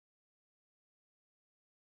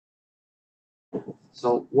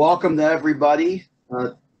So welcome to everybody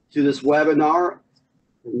to this webinar.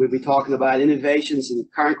 We'll be talking about innovations in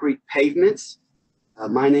concrete pavements.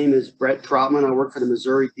 My name is Brett Trotman. I work for the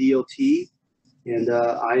Missouri DOT, and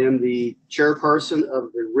I am the chairperson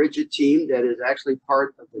of the RIGID team that is actually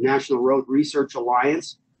part of the National Road Research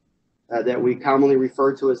Alliance that we commonly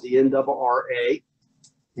refer to as the NRRA.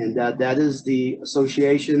 And that is the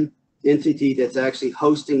association entity that's actually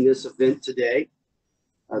hosting this event today.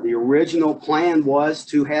 The original plan was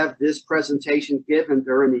to have this presentation given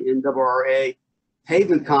during the NRRA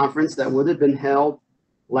Pavement Conference that would have been held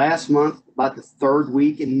last month, about the third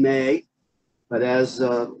week in May. But as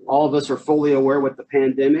all of us are fully aware with the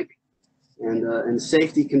pandemic and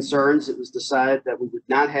safety concerns, it was decided that we would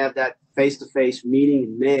not have that face-to-face meeting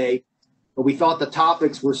in May. But we thought the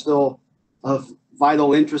topics were still of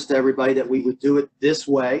vital interest to everybody, that we would do it this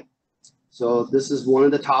way. So this is one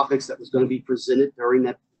of the topics that was going to be presented during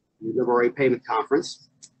that NRRA Pavement Conference.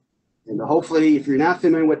 And hopefully, if you're not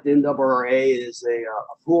familiar with the NRRA, it is a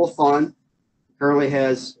pool fund. It currently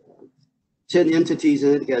has 10 entities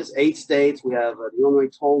in it. It has 8 states. We have the Illinois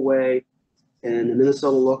Tollway and the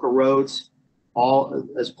Minnesota Local Roads, all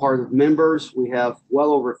as part of members. We have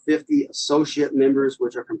well over 50 associate members,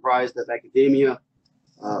 which are comprised of academia,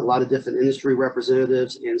 a lot of different industry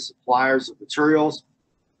representatives and suppliers of materials.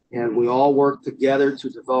 And we all work together to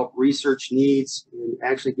develop research needs and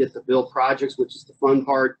actually get to build projects, which is the fun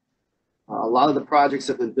part. A lot of the projects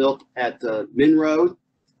have been built at Min Road,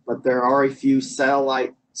 but there are a few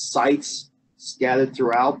satellite sites scattered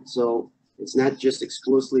throughout. So it's not just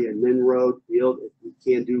exclusively a Min Road field. We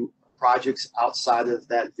can do projects outside of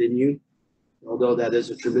that venue, although that is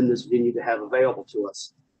a tremendous venue to have available to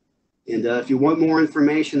us. And if you want more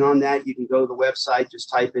information on that, you can go to the website, just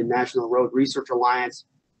type in National Road Research Alliance,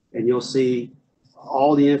 and you'll see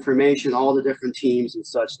all the information, all the different teams and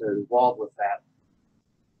such that are involved with that.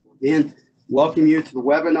 Again, welcome you to the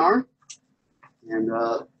webinar. And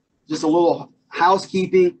just a little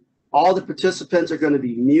housekeeping. All the participants are going to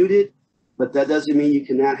be muted, but that doesn't mean you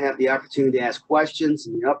cannot have the opportunity to ask questions.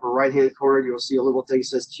 In the upper right-hand corner, you'll see a little thing that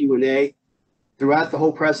says Q&A. Throughout the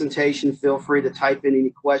whole presentation, feel free to type in any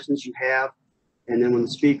questions you have. And then when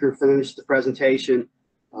the speaker finishes the presentation,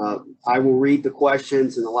 I will read the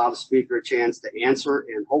questions and allow the speaker a chance to answer,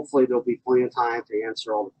 and hopefully there'll be plenty of time to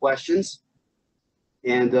answer all the questions.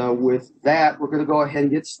 And with that, we're going to go ahead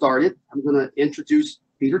and get started. I'm going to introduce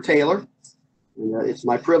Peter Taylor. And, it's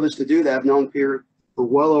my privilege to do that. I've known Peter for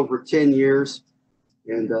well over 10 years,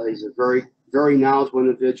 and he's a very, very knowledgeable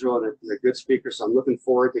individual and a good speaker, so I'm looking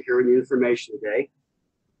forward to hearing the information today.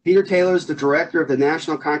 Peter Taylor is the director of the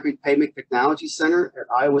National Concrete Pavement Technology Center at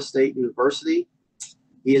Iowa State University.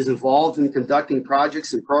 He is involved in conducting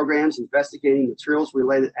projects and programs investigating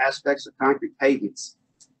materials-related aspects of concrete pavements.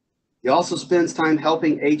 He also spends time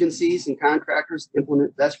helping agencies and contractors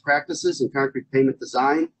implement best practices in concrete pavement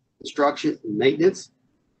design, construction, and maintenance.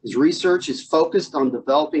 His research is focused on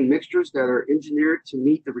developing mixtures that are engineered to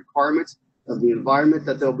meet the requirements of the environment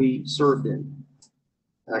that they'll be served in.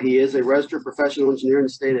 He is a registered professional engineer in the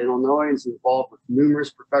state of Illinois and is involved with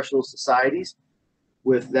numerous professional societies.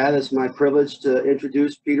 With that, it's my privilege to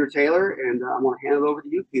introduce Peter Taylor, and I'm going to hand it over to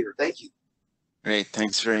you, Peter. Thank you. Great.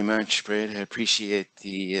 Thanks very much, Brett. I appreciate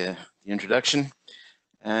the introduction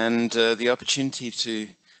and the opportunity to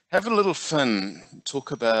have a little fun, talk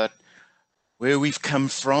about where we've come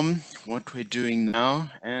from, what we're doing now,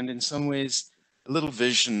 and in some ways, a little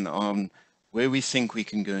vision on where we think we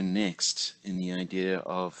can go next in the idea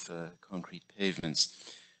of concrete pavements.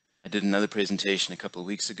 I did another presentation a couple of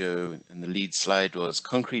weeks ago, and the lead slide was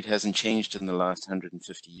concrete hasn't changed in the last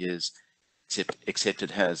 150 years, except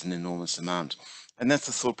it has an enormous amount. And that's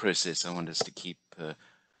the thought process I want us to keep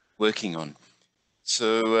working on.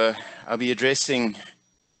 So I'll be addressing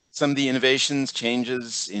some of the innovations,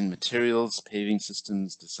 changes in materials, paving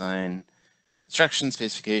systems, design, construction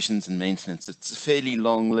specifications, and maintenance. It's a fairly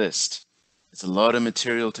long list. It's a lot of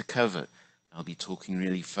material to cover. I'll be talking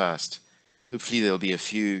really fast. Hopefully there'll be a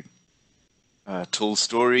few tall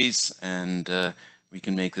stories, and we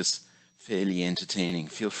can make this fairly entertaining.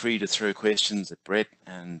 Feel free to throw questions at Brett,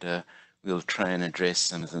 and we'll try and address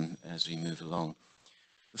some of them as we move along.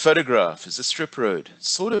 The photograph is a strip road,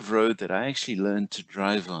 sort of road that I actually learned to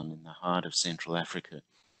drive on in the heart of Central Africa,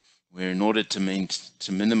 where in order to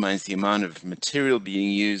minimize the amount of material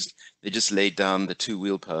being used, they just laid down the 2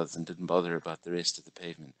 wheel paths and didn't bother about the rest of the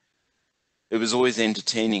pavement. It was always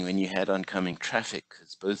entertaining when you had oncoming traffic,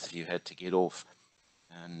 because both of you had to get off.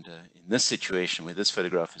 And in this situation where this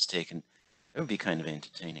photograph is taken, it would be kind of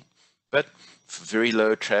entertaining. But for very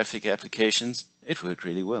low traffic applications, it worked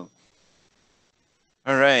really well.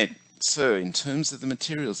 All right, So in terms of the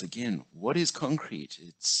materials, again, what is concrete?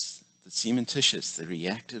 It's the cementitious, the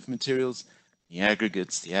reactive materials, the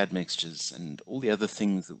aggregates, the admixtures, and all the other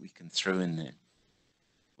things that we can throw in there.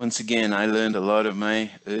 Once again, I learned a lot of my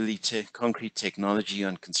early concrete technology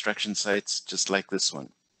on construction sites, just like this one.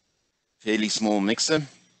 Fairly small mixer,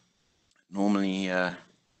 normally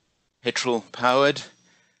petrol powered,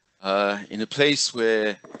 in a place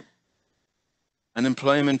where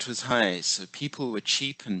unemployment was high, so people were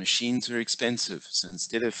cheap and machines were expensive. So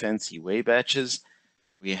instead of fancy weigh batches,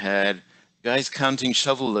 we had guys counting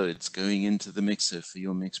shovel loads going into the mixer for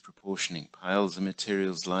your mix proportioning, piles of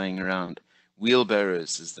materials lying around,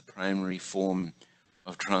 wheelbarrows as the primary form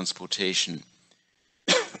of transportation.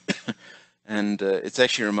 And it's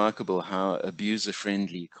actually remarkable how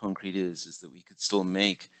abuser-friendly concrete is that we could still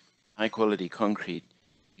make high-quality concrete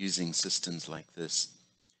using systems like this.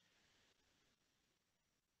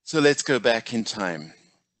 So let's go back in time.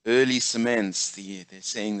 Early cements, they're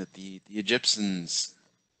saying that the Egyptians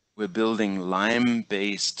were building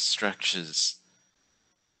lime-based structures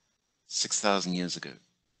 6,000 years ago.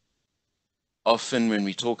 Often when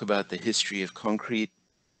we talk about the history of concrete,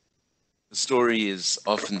 the story is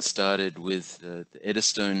often started with the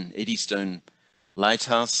Eddystone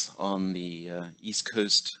lighthouse on the east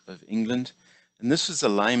coast of England. And this was a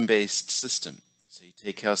lime-based system. So you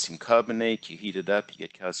take calcium carbonate, you heat it up, you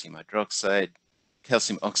get calcium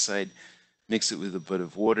oxide, mix it with a bit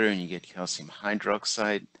of water, and you get calcium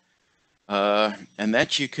hydroxide. And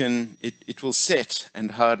that it will set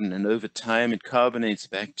and harden, and over time it carbonates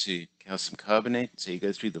back to calcium carbonate, so you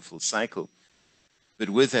go through the full cycle. But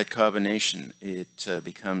with that carbonation, it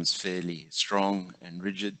becomes fairly strong and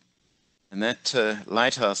rigid. And that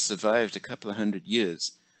lighthouse survived a couple of 100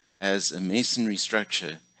 years as a masonry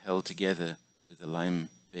structure held together with a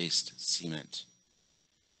lime-based cement.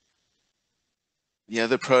 The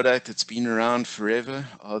other product that's been around forever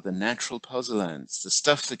are the natural pozzolans, the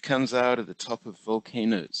stuff that comes out of the top of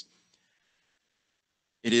volcanoes.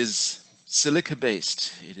 It is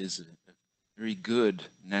silica-based. It is a very good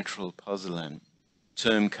natural pozzolan.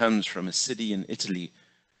 Term comes from a city in Italy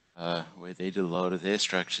where they did a lot of their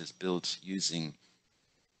structures built using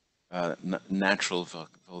natural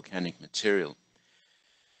volcanic material.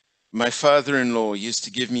 My father-in-law used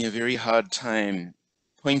to give me a very hard time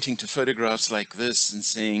pointing to photographs like this and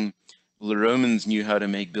saying, well, the Romans knew how to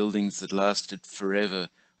make buildings that lasted forever.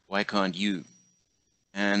 Why can't you?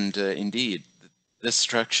 And indeed, this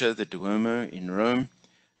structure, the Duomo in Rome,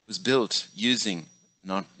 was built using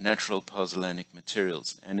natural pozzolanic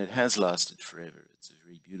materials, and it has lasted forever. It's a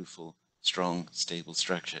very beautiful, strong, stable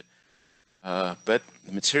structure. But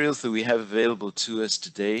the materials that we have available to us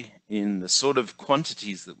today in the sort of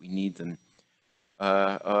quantities that we need them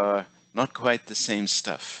are not quite the same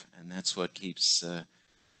stuff, and that's what keeps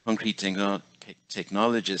concrete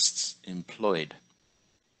technologists employed.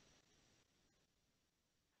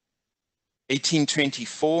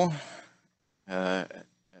 1824, a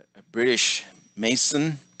British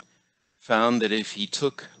mason found that if he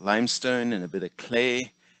took limestone and a bit of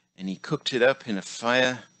clay and he cooked it up in a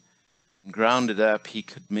fire and ground it up, he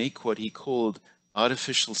could make what he called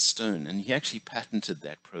artificial stone, and he actually patented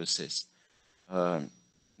that process.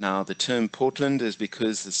 Now, the term Portland is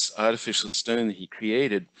because this artificial stone that he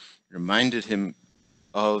created reminded him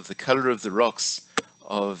of the color of the rocks,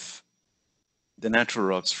 of the natural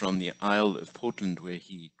rocks from the Isle of Portland where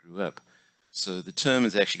he grew up. So the term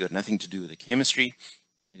has actually got nothing to do with the chemistry.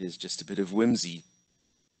 It is just a bit of whimsy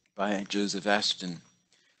by Joseph Aston.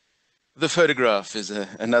 The photograph is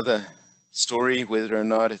another story, whether or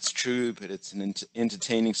not it's true, but it's an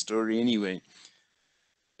entertaining story anyway.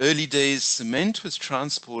 Early days, cement was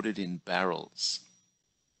transported in barrels,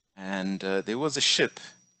 and there was a ship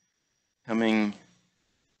coming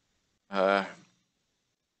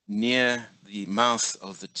near the mouth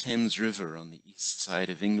of the Thames River on the east side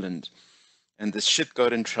of England, and the ship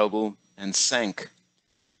got in trouble and sank,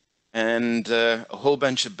 and a whole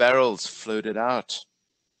bunch of barrels floated out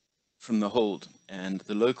from the hold, and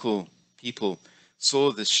the local people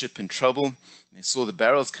saw this ship in trouble. They saw the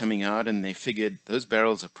barrels coming out, and they figured those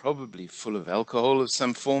barrels are probably full of alcohol of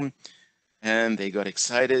some form, and they got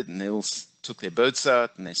excited, and they all took their boats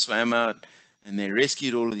out, and they swam out, and they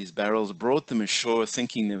rescued all of these barrels, brought them ashore,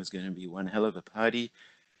 thinking there was going to be one hell of a party,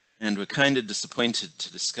 and were kind of disappointed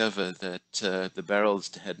to discover that the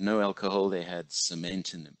barrels had no alcohol, they had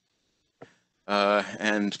cement in them.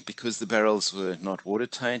 And because the barrels were not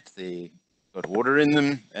watertight, they got water in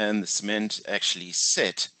them, and the cement actually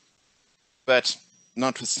set. But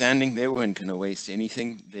notwithstanding, they weren't going to waste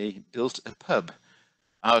anything. They built a pub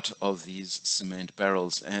out of these cement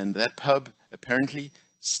barrels, and that pub apparently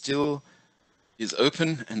still is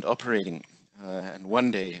open and operating. And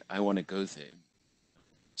one day I want to go there.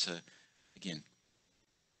 So again,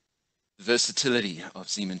 the versatility of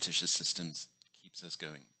cementitious systems keeps us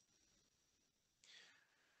going.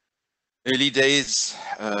 Early days,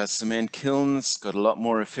 cement kilns got a lot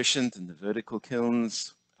more efficient than the vertical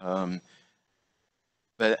kilns, and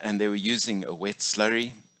they were using a wet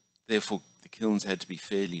slurry. Therefore, the kilns had to be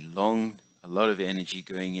fairly long, a lot of energy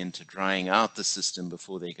going into drying out the system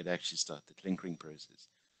before they could actually start the clinkering process.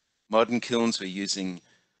 Modern kilns were using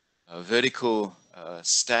vertical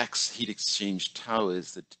stacks, heat exchange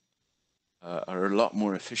towers that are a lot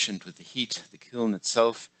more efficient with the heat. The kiln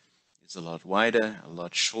itself is a lot wider, a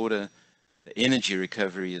lot shorter. The energy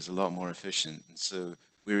recovery is a lot more efficient. And so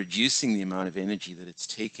we're reducing the amount of energy that it's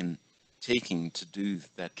taking to do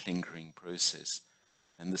that clinkering process.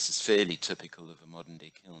 And this is fairly typical of a modern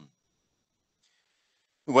day kiln.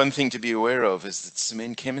 One thing to be aware of is that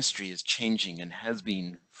cement chemistry is changing and has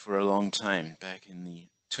been for a long time. Back in the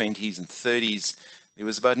 20s and 30s, there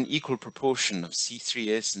was about an equal proportion of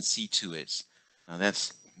C3S and C2S. Now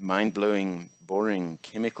that's mind-blowing, boring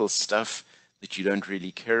chemical stuff that you don't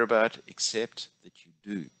really care about, except that you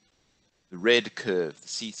do. The red curve, the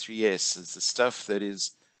C3S, is the stuff that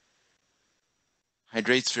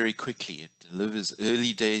hydrates very quickly. It delivers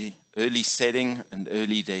early setting and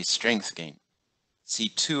early day strength gain.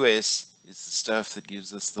 C2S is the stuff that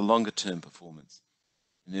gives us the longer term performance.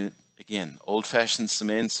 And again, old-fashioned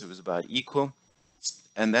cements, it was about equal.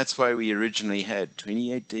 And that's why we originally had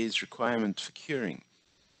 28 days requirement for curing,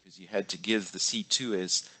 because you had to give the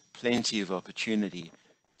C2S plenty of opportunity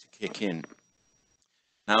to kick in.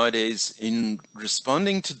 Nowadays, in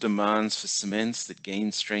responding to demands for cements that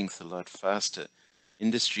gain strength a lot faster,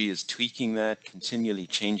 industry is tweaking that, continually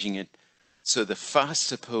changing it. So the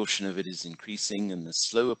faster portion of it is increasing and the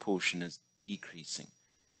slower portion is decreasing,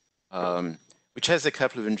 which has a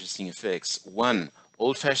couple of interesting effects. One,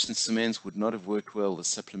 old-fashioned cements would not have worked well with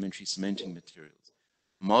supplementary cementing materials.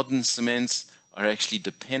 Modern cements are actually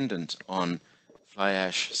dependent on fly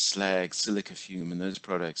ash, slag, silica fume, and those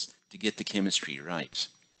products to get the chemistry right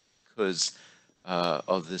because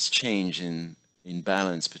of this change in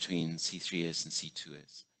balance between C3S and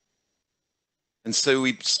C2S. And so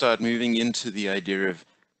we start moving into the idea of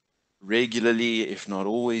regularly, if not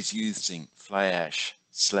always, using fly ash,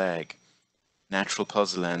 slag, natural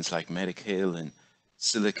pozzolans like metakaolin,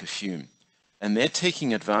 silica fume. And they're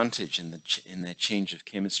taking advantage in that change of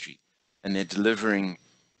chemistry. And they're delivering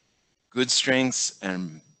good strengths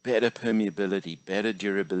and better permeability, better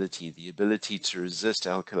durability, the ability to resist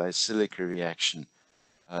alkali silica reaction,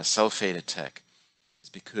 sulfate attack. It's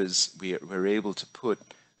because we're able to put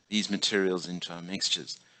these materials into our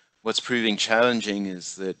mixtures. What's proving challenging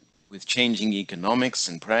is that with changing economics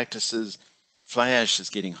and practices, fly ash is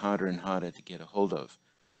getting harder and harder to get a hold of.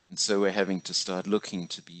 And so we're having to start looking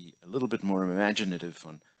to be a little bit more imaginative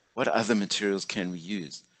on what other materials can we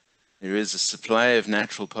use. There is a supply of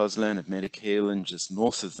natural pozzolan of metakaolin just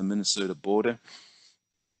north of the Minnesota border.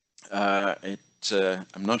 I'm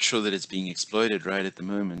not sure that it's being exploited right at the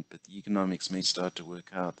moment, but the economics may start to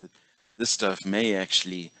work out that this stuff may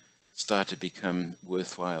actually start to become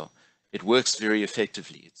worthwhile. It works very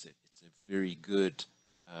effectively. It's a very good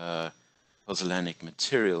pozzolanic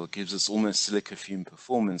material. It gives us almost silica fume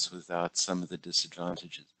performance without some of the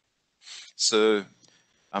disadvantages. So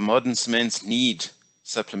our modern cements need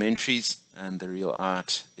supplementaries, and the real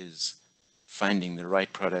art is finding the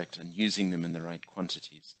right product and using them in the right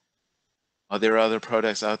quantities. Are there other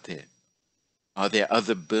products out there? Are there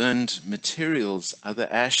other burned materials, other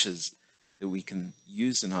ashes that we can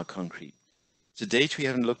use in our concrete? To date, we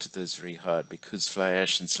haven't looked at those very hard because fly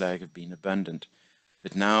ash and slag have been abundant.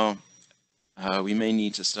 But now we may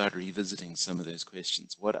need to start revisiting some of those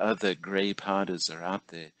questions. What other gray powders are out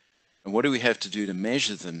there? And what do we have to do to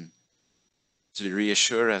measure them to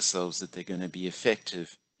reassure ourselves that they're going to be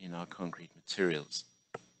effective in our concrete materials?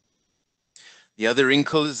 The other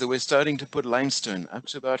wrinkle is that we're starting to put limestone up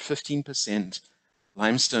to about 15%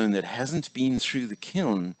 limestone that hasn't been through the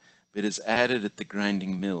kiln, but is added at the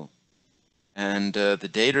grinding mill. And the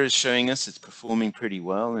data is showing us it's performing pretty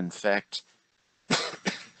well. In fact,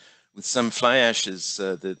 with some fly ashes,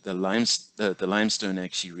 the limestone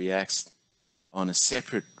actually reacts on a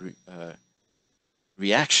separate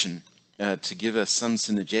reaction to give us some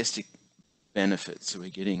synergistic benefits. So we're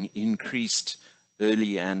getting increased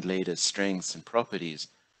early and later strengths and properties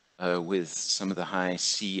with some of the high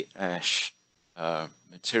sea ash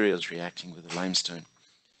materials reacting with the limestone.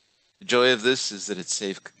 The joy of this is that it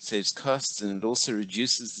saves costs, and it also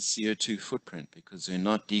reduces the CO2 footprint because we're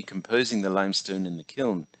not decomposing the limestone in the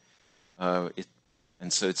kiln.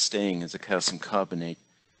 and so it's staying as a calcium carbonate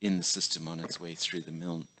in the system on its way through the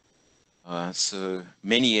mill. So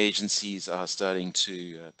many agencies are starting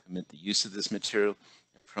to permit the use of this material.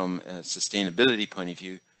 From a sustainability point of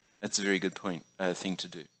view, that's a very good thing to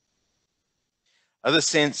do. Other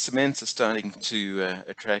cements are starting to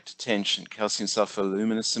attract attention. Calcium sulfur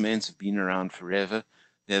aluminum cements have been around forever.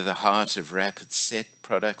 They're the heart of rapid set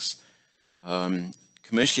products.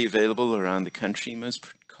 Commercially available around the country, most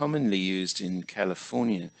commonly used in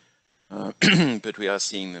California, but we are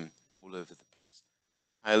seeing them all over the place.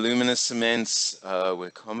 High alumina cements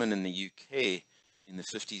were common in the UK in the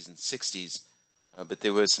 50s and 60s, but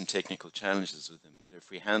there were some technical challenges with them. If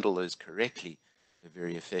we handle those correctly, they're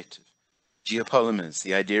very effective. Geopolymers,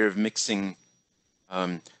 the idea of mixing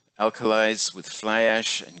alkalis with fly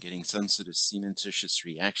ash and getting some sort of cementitious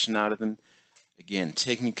reaction out of them, again,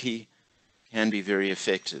 technically can be very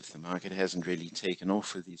effective. The market hasn't really taken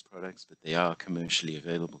off with these products, but they are commercially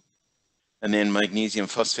available. And then magnesium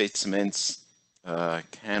phosphate cements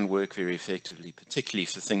can work very effectively, particularly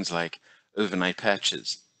for things like overnight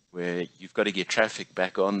patches, where you've got to get traffic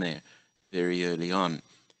back on there very early on.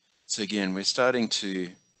 So again, we're starting to,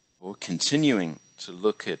 or continuing to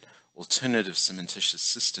look at alternative cementitious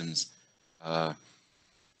systems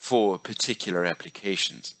for particular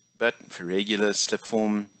applications. But for regular slip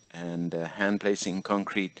form and hand placing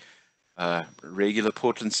concrete, regular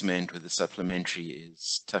Portland cement with a supplementary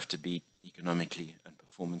is tough to beat economically and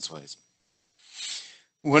performance-wise.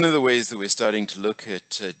 One of the ways that we're starting to look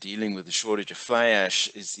at dealing with the shortage of fly ash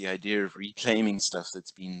is the idea of reclaiming stuff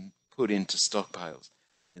that's been put into stockpiles.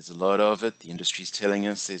 There's a lot of it. The industry's telling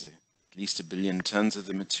us there's at least 1 billion tons of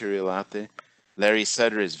the material out there. Larry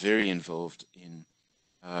Sutter is very involved in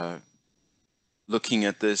looking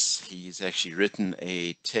at this. He's actually written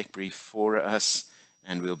a tech brief for us,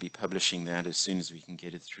 and we'll be publishing that as soon as we can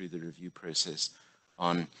get it through the review process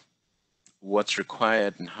on what's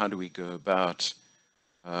required and how do we go about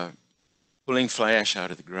pulling fly ash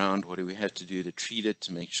out of the ground. What do we have to do to treat it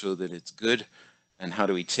to make sure that it's good, and how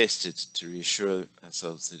do we test it to reassure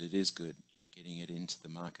ourselves that it is good, getting it into the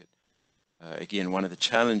market. Again, one of the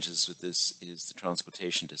challenges with this is the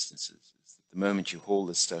transportation distances. The moment you haul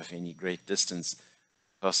this stuff any great distance,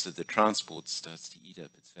 the cost of the transport starts to eat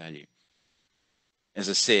up its value. As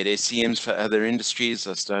I said, SCMs for other industries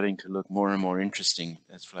are starting to look more and more interesting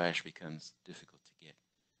as fly ash becomes difficult to get.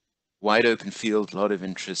 Wide open field, a lot of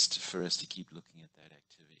interest for us to keep looking at that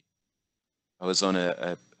activity. I was on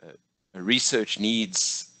a research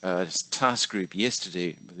needs task group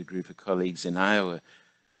yesterday with a group of colleagues in Iowa,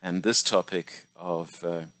 and this topic of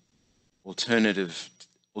alternatives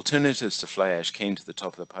to fly ash came to the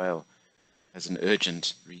top of the pile as an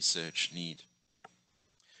urgent research need.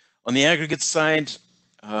 On the aggregate side,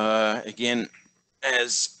 again,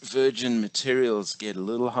 as virgin materials get a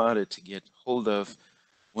little harder to get hold of,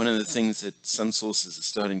 one of the things that some sources are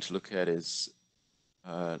starting to look at is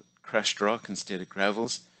crushed rock instead of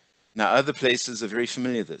gravels. Now, other places are very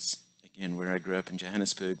familiar with this. Again, where I grew up in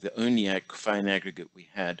Johannesburg, the only fine aggregate we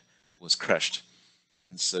had was crushed.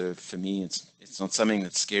 And so for me, it's not something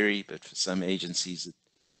that's scary, but for some agencies, it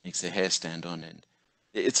makes their hair stand on end.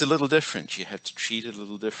 It's a little different. You have to treat it a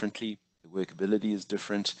little differently. The workability is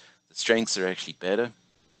different. The strengths are actually better.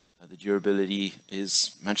 The durability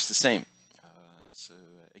is much the same. So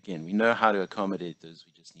again, we know how to accommodate those.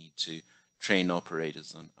 We just need to train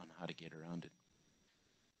operators on how to get around it.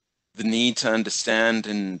 The need to understand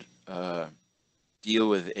and deal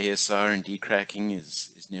with ASR and decracking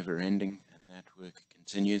is never ending, and that work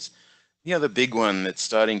continues. The other big one that's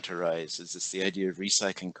starting to rise is the idea of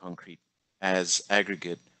recycling concrete as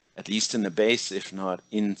aggregate, at least in the base, if not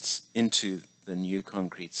into the new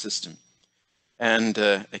concrete system. And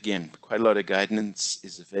again, quite a lot of guidance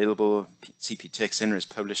is available. CP Tech Center has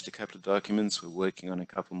published a couple of documents. We're working on a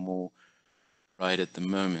couple more right at the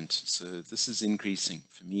moment. So this is increasing.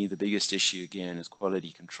 For me, the biggest issue again is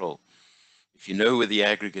quality control. If you know where the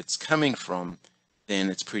aggregate's coming from, then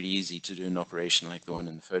it's pretty easy to do an operation like the one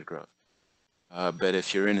in the photograph. But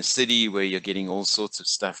if you're in a city where you're getting all sorts of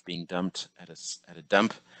stuff being dumped at a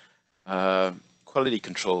dump, quality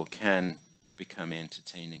control can become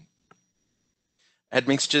entertaining.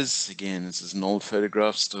 Admixtures, again, this is an old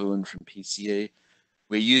photograph stolen from PCA.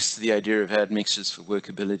 We're used to the idea of admixtures for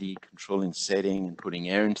workability, controlling setting and putting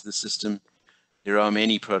air into the system. There are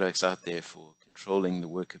many products out there for controlling the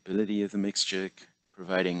workability of the mixture,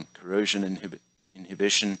 providing corrosion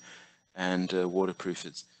inhibition, and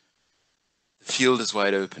waterproofers. The field is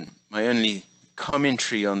wide open. My only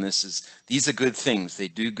commentary on this is these are good things. They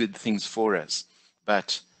do good things for us.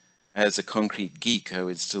 But as a concrete geek, I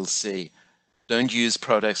would still say, don't use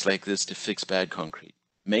products like this to fix bad concrete.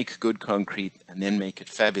 make good concrete and then make it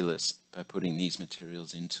fabulous by putting these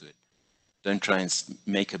materials into it. Don't try and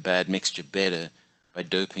make a bad mixture better by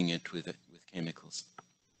doping it with chemicals.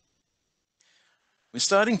 We're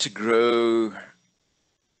starting to grow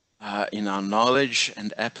in our knowledge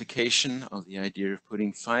and application of the idea of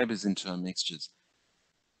putting fibers into our mixtures.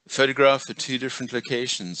 The photograph at two different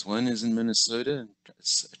locations. One is in Minnesota,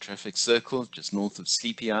 a traffic circle just north of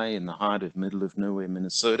Sleepy Eye in the heart of middle of nowhere,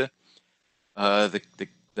 Minnesota.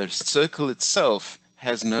 The circle itself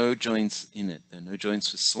has no joints in it. There are no joints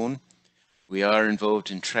for sawn. We are involved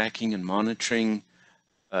in tracking and monitoring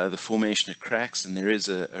the formation of cracks, and there is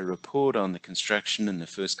a report on the construction in the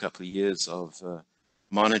first couple of years of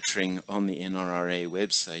monitoring on the NRRA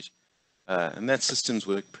website. And that system's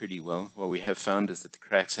worked pretty well. What we have found is that the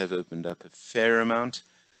cracks have opened up a fair amount,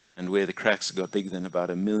 and where the cracks have got bigger than about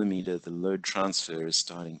 1 millimeter, the load transfer is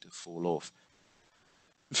starting to fall off.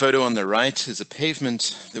 The photo on the right is a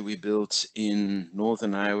pavement that we built in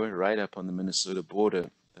northern Iowa, right up on the Minnesota border.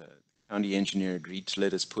 The county engineer agreed to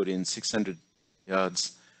let us put in 600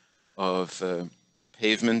 yards of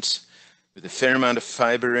pavement with a fair amount of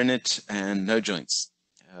fiber in it and no joints.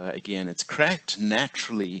 Again, it's cracked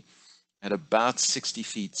naturally at about 60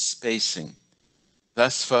 feet spacing.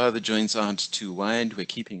 Thus far, the joints aren't too wide. We're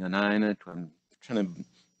keeping an eye on it. I'm trying to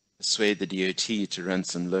persuade the DOT to run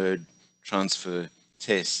some load transfer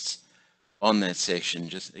tests on that section,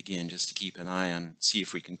 just to keep an eye on, see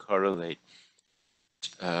if we can correlate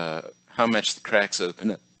how much the cracks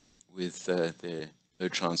open up with their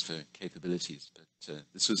load transfer capabilities. But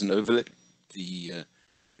this was an overlook. The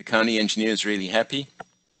county engineer is really happy.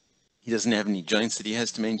 He doesn't have any joints that he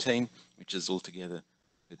has to maintain, which is altogether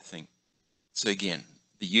a good thing. So again,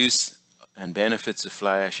 the use and benefits of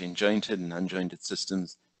fly ash in jointed and unjointed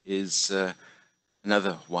systems is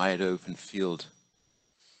another wide open field.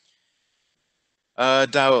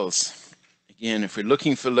 Dowels. Again, if we're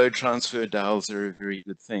looking for load transfer, dowels are a very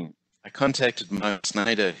good thing. I contacted Mark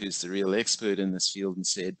Snyder, who's the real expert in this field, and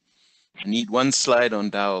said, I need one slide on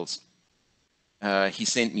dowels. He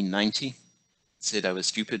sent me 90. Said I was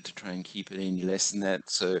stupid to try and keep it any less than that.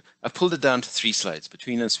 So I pulled it down to 3 slides.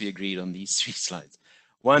 Between us, we agreed on these 3 slides.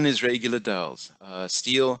 One is regular dowels,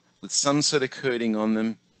 steel with some sort of coating on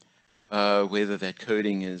them, whether that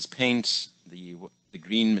coating is paint, the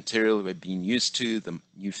green material we've been used to, the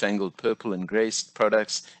newfangled purple and gray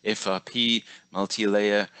products, FRP,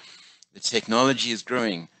 multi-layer. The technology is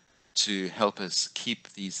growing to help us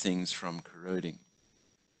keep these things from corroding.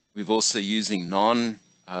 We've also using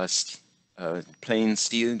plain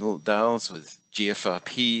steel dowels with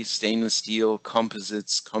GFRP, stainless steel,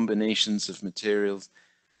 composites, combinations of materials.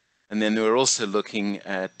 And then we're also looking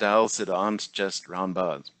at dowels that aren't just round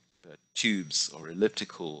bars, but tubes or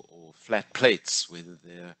elliptical or flat plates, whether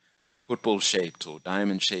they're football shaped or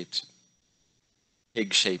diamond shaped,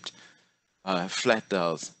 egg shaped, flat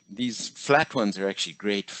dowels. These flat ones are actually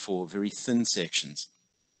great for very thin sections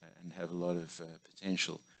and have a lot of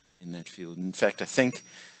potential in that field. In fact, I think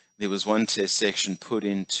there was one test section put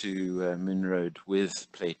into Moon with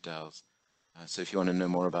plate dowels. So if you want to know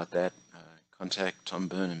more about that, contact Tom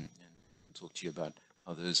Burnham and talk to you about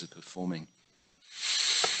how those are performing.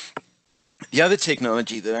 The other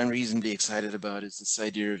technology that I'm reasonably excited about is this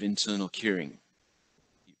idea of internal curing.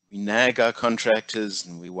 We nag our contractors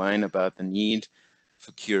and we whine about the need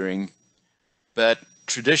for curing, but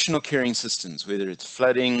traditional curing systems, whether it's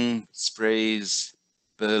flooding, sprays,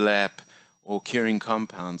 burlap, or curing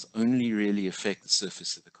compounds, only really affect the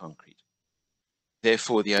surface of the concrete.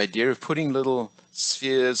 Therefore, the idea of putting little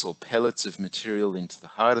spheres or pellets of material into the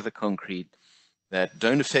heart of the concrete that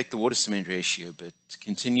don't affect the water-cement ratio, but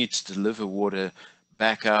continue to deliver water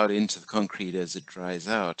back out into the concrete as it dries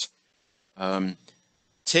out,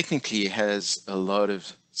 technically has a lot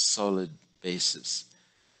of solid basis.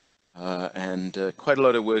 And quite a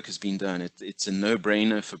lot of work has been done. It's a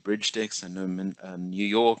no-brainer for bridge decks. I know New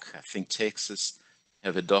York, I think Texas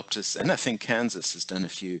have adopted, and I think Kansas has done a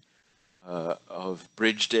few of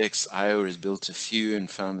bridge decks. Iowa has built a few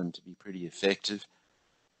and found them to be pretty effective.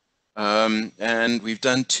 And we've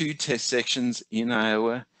done 2 test sections in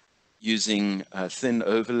Iowa using thin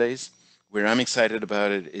overlays. Where I'm excited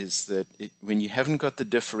about it is that when you haven't got the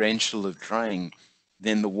differential of drying,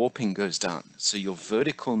 then the warping goes down. So your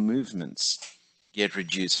vertical movements get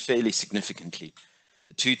reduced fairly significantly.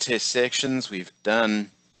 The 2 test sections we've done,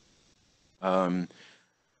 the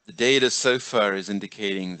data so far is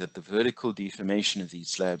indicating that the vertical deformation of these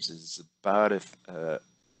slabs is about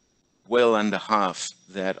well under half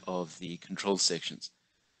that of the control sections,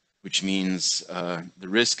 which means the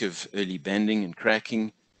risk of early bending and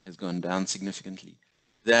cracking has gone down significantly.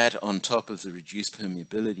 That on top of the reduced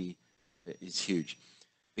permeability is huge.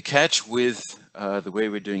 The catch with the way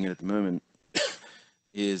we're doing it at the moment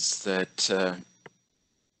is that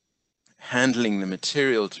handling the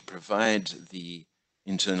material to provide the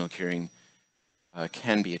internal curing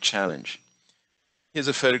can be a challenge. Here's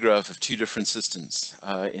a photograph of two different systems.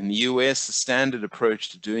 In the US, the standard approach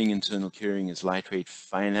to doing internal curing is lightweight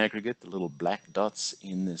fine aggregate. The little black dots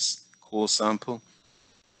in this core sample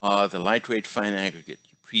are the lightweight fine aggregate.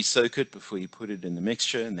 You pre-soak it before you put it in the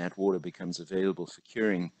mixture, and that water becomes available for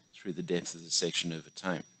curing through the depth of the section over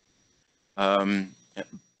time.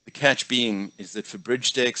 The catch being is that for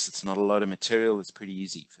bridge decks, it's not a lot of material. It's pretty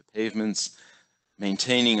easy. For pavements,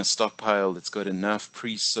 maintaining a stockpile that's got enough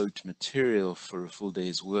pre-soaked material for a full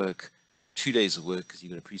day's work, 2 days of work, because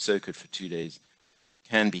you've got to pre-soak it for 2 days,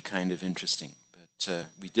 can be kind of interesting. But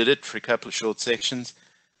we did it for a couple of short sections.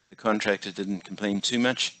 The contractor didn't complain too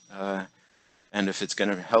much. And if it's going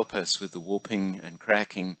to help us with the warping and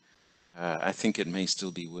cracking, I think it may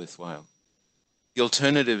still be worthwhile. The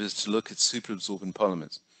alternative is to look at superabsorbent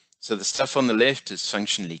polymers. So the stuff on the left is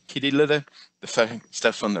functionally kitty litter. The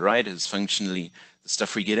stuff on the right is functionally the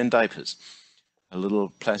stuff we get in diapers.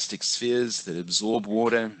 Little plastic spheres that absorb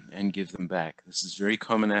water and give them back. This is very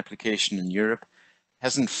common application in Europe.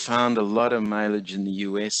 Hasn't found a lot of mileage in the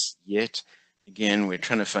US yet. Again, we're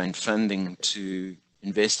trying to find funding to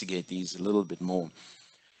investigate these a little bit more.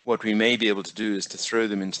 What we may be able to do is to throw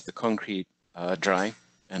them into the concrete dry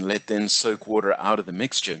and let them soak water out of the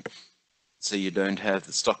mixture, so you don't have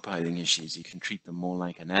the stockpiling issues. You can treat them more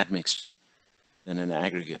like an admixture than an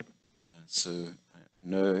aggregate. So I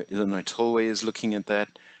know Illinois Tollway is looking at that.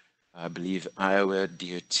 I believe Iowa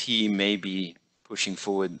DOT may be pushing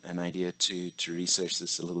forward an idea to research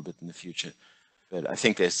this a little bit in the future. But I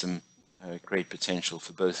think there's some great potential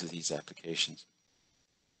for both of these applications.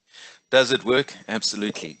 Does it work?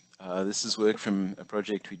 Absolutely. This is work from a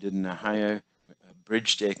project we did in Ohio, a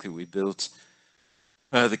bridge deck that we built.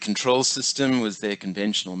 The control system was their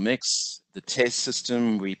conventional mix. The test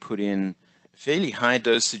system, we put in a fairly high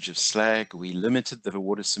dosage of slag. We limited the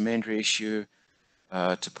water cement ratio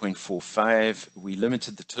to 0.45. We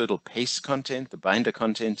limited the total paste content, the binder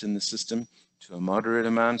content in the system, to a moderate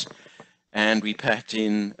amount. And we packed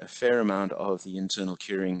in a fair amount of the internal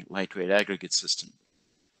curing lightweight aggregate system.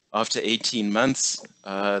 After 18 months,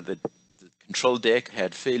 the control deck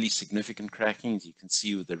had fairly significant cracking, as you can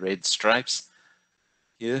see with the red stripes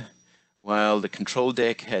here, while the control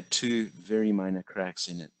deck had 2 very minor cracks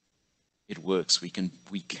in it. It works. We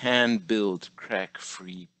can build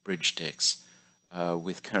crack-free bridge decks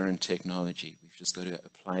with current technology. We've just got to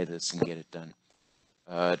apply this and get it done.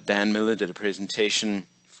 Dan Miller did a presentation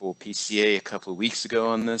for PCA a couple of weeks ago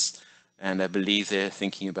on this, and I believe they're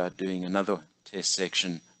thinking about doing another test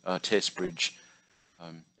section, test bridge.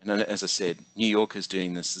 And as I said, New York is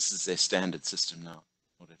doing this. This is their standard system now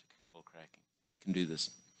in order to control cracking. Can do this.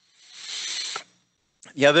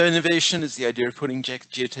 The other innovation is the idea of putting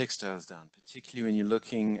geotextiles down, particularly when you're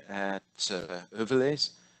looking at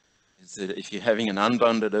overlays. Is that if you're having an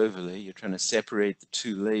unbonded overlay, you're trying to separate the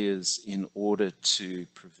 2 layers in order to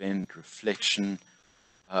prevent reflection.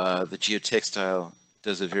 The geotextile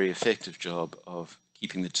does a very effective job of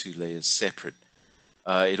keeping the 2 layers separate.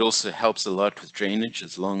 It also helps a lot with drainage,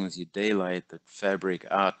 as long as you daylight the fabric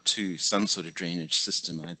out to some sort of drainage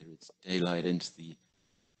system, either it's daylight into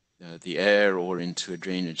the air or into a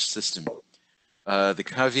drainage system. The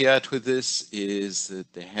caveat with this is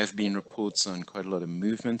that there have been reports on quite a lot of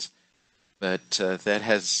movement, but that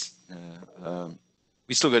has,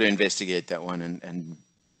 we still got to investigate that one and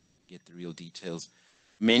get the real details.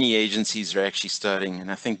 Many agencies are actually starting,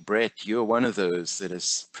 and I think, Brett, you're one of those that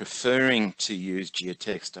is preferring to use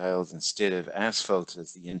geotextiles instead of asphalt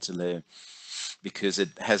as the interlayer because it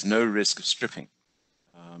has no risk of stripping.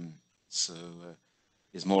 So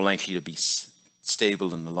is more likely to be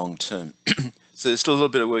stable in the long term. So there's still a little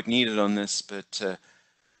bit of work needed on this, but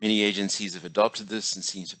many agencies have adopted this and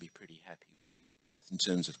seem to be pretty happy in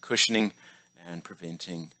terms of cushioning and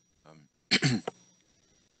preventing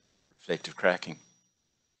reflective cracking.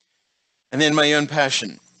 And then my own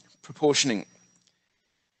passion, proportioning.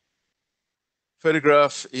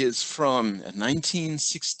 Photograph is from a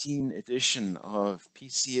 1916 edition of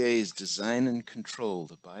PCA's Design and Control,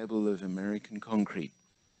 the Bible of American Concrete.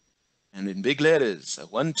 And in big letters, a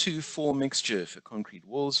 1-2-4 mixture for concrete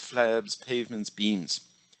walls, slabs, pavements, beams.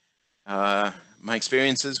 My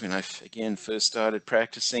experiences when I, again, first started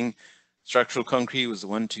practicing, structural concrete was a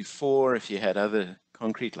 1-2-4. If you had other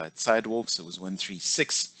concrete like sidewalks, it was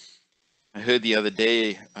 1-3-6. I heard the other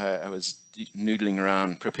day, I was noodling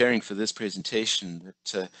around preparing for this presentation,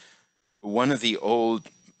 that one of the old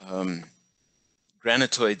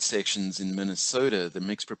granitoid sections in Minnesota, the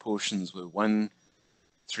mixed proportions were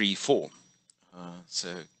 1:3:4.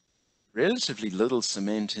 So relatively little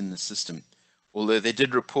cement in the system. Although they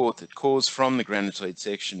did report that cause from the granitoid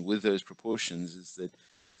section with those proportions is that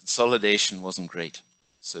consolidation wasn't great.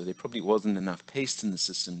 So there probably wasn't enough paste in the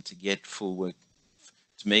system to get full work,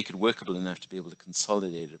 to make it workable enough to be able to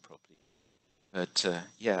consolidate it properly. But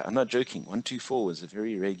yeah, I'm not joking. 1:2:4 was a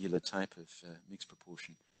very regular type of mixed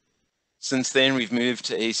proportion. Since then, we've moved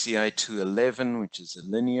to ACI 211, which is a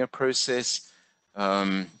linear process.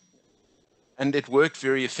 And it worked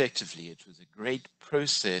very effectively. It was a great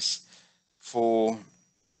process for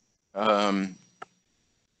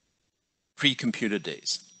pre-computer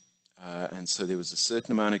days. And so there was a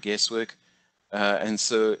certain amount of guesswork. And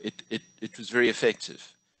so it was very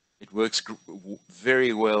effective. It works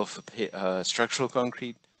very well for structural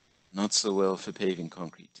concrete, not so well for paving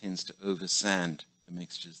concrete. It tends to over-sand the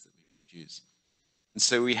mixtures that we produce. And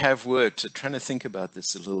so we have worked at trying to think about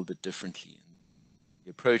this a little bit differently. And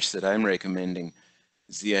the approach that I'm recommending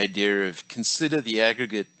is the idea of consider the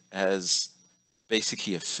aggregate as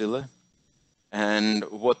basically a filler. And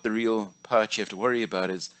what the real part you have to worry about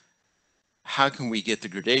is how can we get the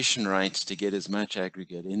gradation right to get as much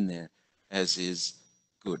aggregate in there as is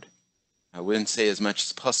good. I wouldn't say as much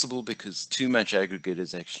as possible because too much aggregate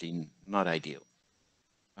is actually not ideal.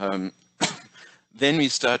 Then we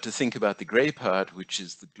start to think about the gray part, which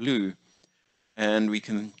is the glue, and we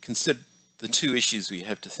can consider the two issues we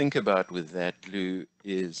have to think about with that glue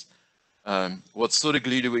is what sort of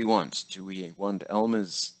glue do we want? Do we want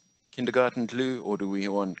Elmer's kindergarten glue, or do we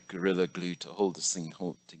want Gorilla Glue to hold this thing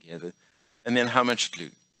together? And then how much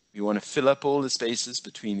glue? We want to fill up all the spaces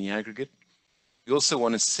between the aggregate. We also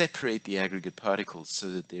want to separate the aggregate particles so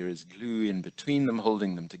that there is glue in between them,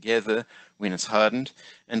 holding them together when it's hardened.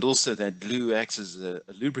 And also that glue acts as a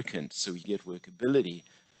lubricant, so we get workability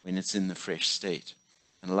when it's in the fresh state.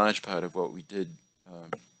 And a large part of what we did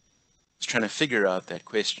was trying to figure out that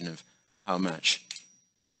question of how much.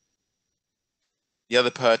 The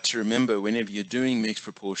other part to remember whenever you're doing mixed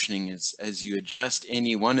proportioning is as you adjust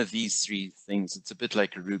any one of these three things, it's a bit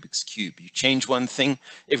like a Rubik's Cube. You change one thing,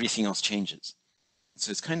 everything else changes. So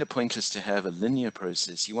it's kind of pointless to have a linear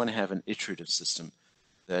process. You want to have an iterative system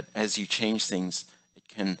that as you change things, it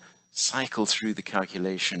can cycle through the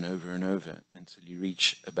calculation over and over until you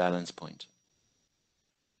reach a balance point.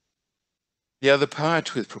 The other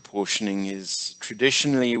part with proportioning is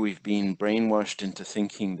traditionally we've been brainwashed into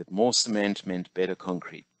thinking that more cement meant better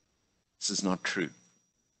concrete. This is not true.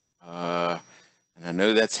 And I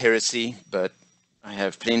know that's heresy, but I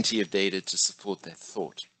have plenty of data to support that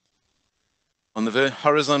thought. On the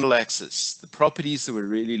horizontal axis, the properties that we're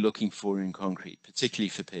really looking for in concrete, particularly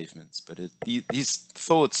for pavements, but these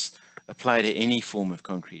thoughts apply to any form of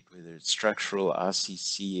concrete, whether it's structural,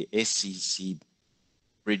 RCC, SCC,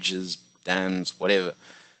 bridges, dams, whatever.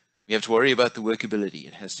 We have to worry about the workability.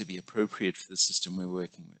 It has to be appropriate for the system we're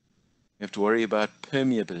working with. We have to worry about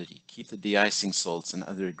permeability, keep the de-icing salts and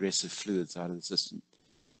other aggressive fluids out of the system.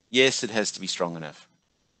 Yes, it has to be strong enough.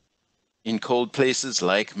 In cold places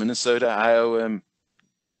like Minnesota, Iowa,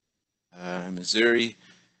 Missouri,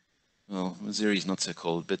 well, Missouri's not so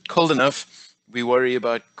cold, but cold enough, we worry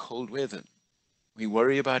about cold weather. We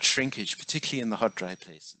worry about shrinkage, particularly in the hot, dry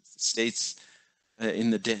places. The states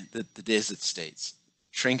in the desert states.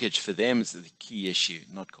 Shrinkage for them is the key issue,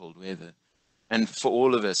 not cold weather. And for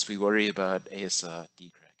all of us, we worry about ASR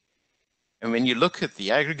decrack. And when you look at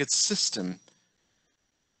the aggregate system,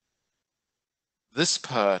 this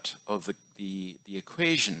part of the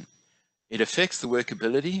equation, it affects the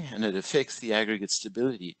workability and it affects the aggregate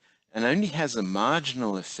stability and only has a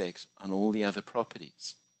marginal effect on all the other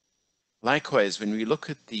properties. Likewise, when we look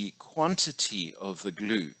at the quantity of the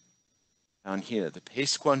glue, down here, the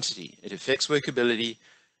paste quantity, it affects workability,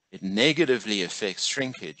 it negatively affects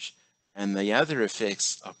shrinkage, and the other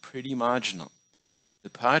effects are pretty marginal. The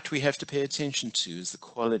part we have to pay attention to is the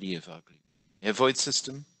quality of our glue. Air void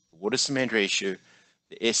system, water cement ratio,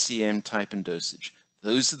 the SCM type and dosage.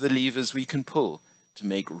 Those are the levers we can pull to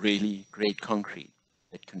make really great concrete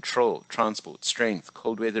that control, transport, strength,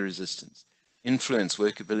 cold weather resistance, influence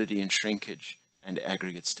workability and shrinkage, and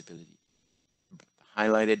aggregate stability.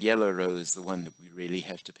 Highlighted yellow row is the one that we really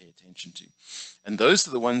have to pay attention to. And those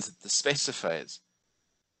are the ones that the specifiers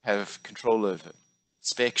have control over.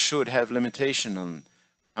 Spec should have limitation on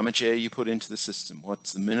how much air you put into the system,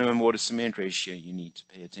 what's the minimum water cement ratio you need to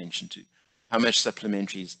pay attention to, how much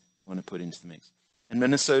supplementaries you want to put into the mix. And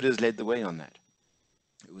Minnesota has led the way on that.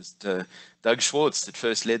 It was Doug Schwartz that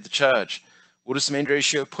first led the charge. Water cement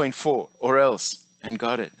ratio 0.4 or else.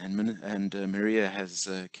 got it. And Maria has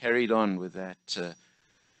carried on with that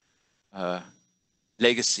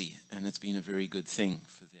legacy, and it's been a very good thing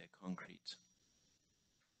for their concrete.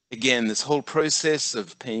 Again, this whole process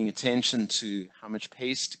of paying attention to how much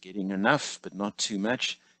paste, getting enough but not too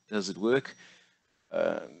much, does it work?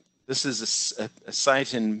 This is a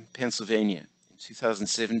site in Pennsylvania. In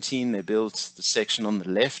 2017, they built the section on the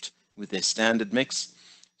left with their standard mix.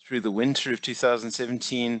 Through the winter of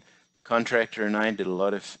 2017, the contractor and I did a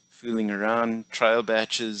lot of fooling around, trial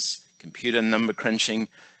batches, computer number crunching.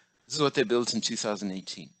 This is what they built in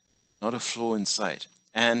 2018. Not a flaw in sight.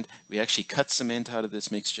 And we actually cut cement out of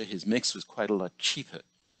this mixture. His mix was quite a lot cheaper.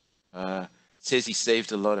 Says he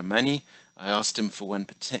saved a lot of money. I asked him for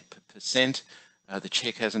 1%. The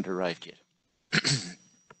check hasn't arrived yet.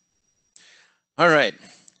 All right,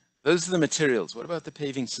 those are the materials. What about the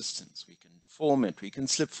paving systems? We can form it, we can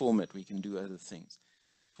slip form it, we can do other things.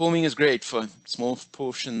 Forming is great for small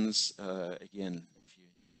portions. Again, if you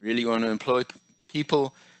really want to employ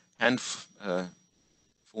people, hand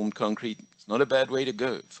formed concrete, it's not a bad way to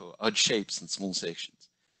go for odd shapes and small sections.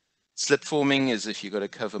 Slip forming is if you've got to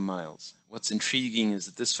cover miles. What's intriguing is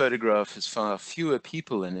that this photograph has far fewer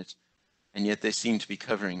people in it, and yet they seem to be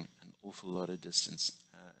covering an awful lot of distance.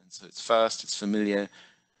 And so it's fast, it's familiar.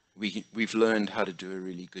 We've learned how to do a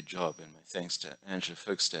really good job, and my thanks to Angela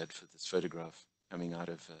Folkstad for this photograph coming out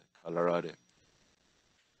of Colorado.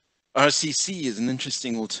 RCC is an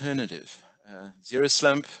interesting alternative. Zero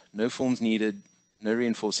slump, no forms needed, no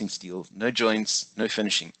reinforcing steel, no joints, no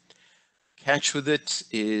finishing. Catch with it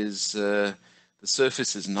is the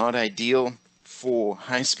surface is not ideal for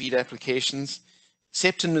high-speed applications,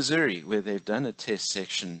 except in Missouri, where they've done a test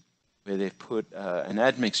section where they've put an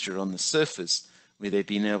admixture on the surface where they've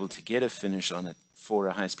been able to get a finish on it for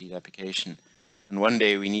a high-speed application. And one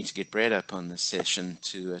day we need to get Brad up on this session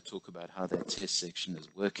to talk about how that test section is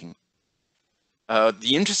working.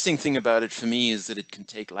 The interesting thing about it for me is that it can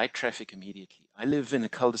take light traffic immediately. I live in a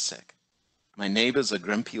cul-de-sac. My neighbors are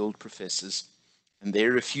grumpy old professors, and they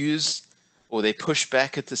refuse or they push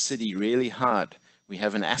back at the city really hard. We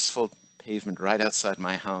have an asphalt pavement right outside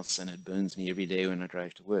my house, and it burns me every day when I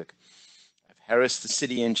drive to work. I've harassed the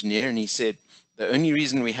city engineer, and he said, the only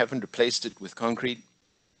reason we haven't replaced it with concrete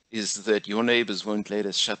is that your neighbors won't let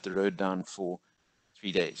us shut the road down for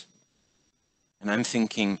 3 days. And I'm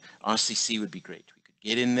thinking RCC would be great. We could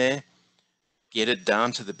get in there, get it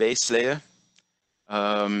down to the base layer.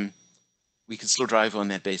 We could still drive on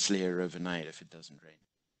that base layer overnight if it doesn't rain.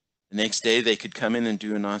 The next day they could come in and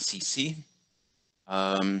do an RCC.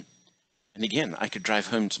 And again, I could drive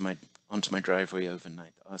home to onto my driveway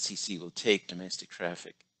overnight. The RCC will take domestic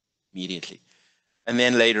traffic immediately. And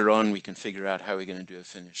then later on, we can figure out how we're going to do a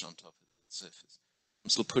finish on top of the surface. I'm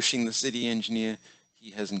still pushing the city engineer.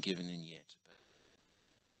 He hasn't given in yet, but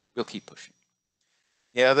we'll keep pushing.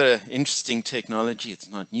 The other interesting technology, it's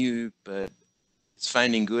not new, but it's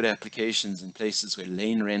finding good applications in places where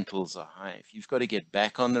lane rentals are high. If you've got to get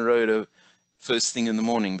back on the road first thing in the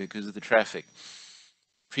morning because of the traffic,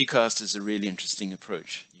 precast is a really interesting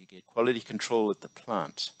approach. You get quality control at the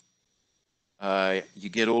plant. You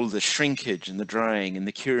get all the shrinkage and the drying and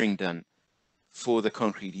the curing done before the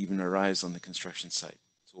concrete even arrives on the construction site.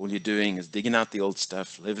 So all you're doing is digging out the old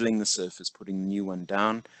stuff, leveling the surface, putting the new one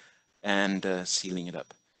down, and sealing it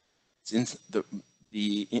up. It's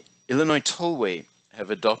the Illinois Tollway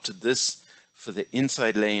have adopted this for the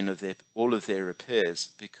inside lane of all of their repairs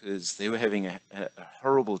because they were having a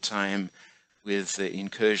horrible time with the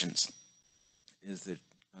incursions. Is that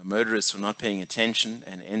motorists were not paying attention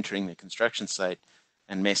and entering the construction site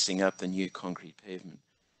and messing up the new concrete pavement.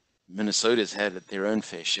 Minnesota's had their own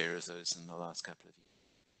fair share of those in the last couple of years.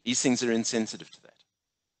 These things are insensitive to that.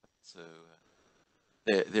 So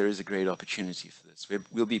there is a great opportunity for this.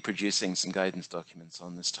 We'll be producing some guidance documents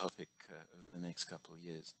on this topic over the next couple of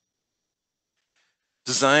years.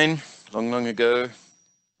 Design, long ago,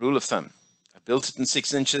 rule of thumb. I built it in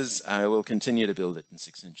 6 inches. I will continue to build it in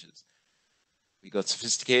 6 inches. We got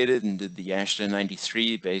sophisticated and did the ASHTO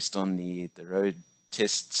 93 based on the road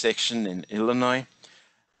test section in Illinois.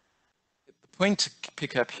 The point to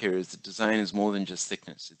pick up here is that design is more than just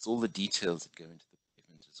thickness. It's all the details that go into the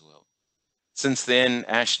pavement as well. Since then,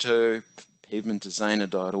 ASHTO,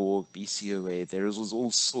 pavementdesigner.org, BCOA, there was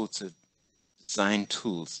all sorts of design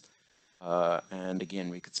tools. And again,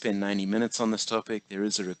 we could spend 90 minutes on this topic. There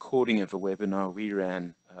is a recording of a webinar we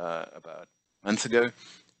ran about a month ago,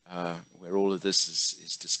 where all of this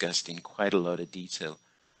is discussed in quite a lot of detail.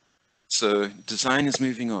 So design is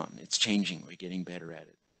moving on. It's changing. We're getting better at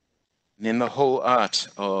it. And then the whole art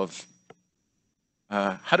of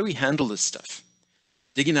how do we handle this stuff?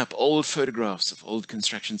 digging up old photographs of old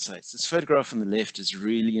construction sites. This photograph on the left is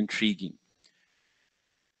really intriguing.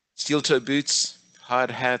 Steel toe boots,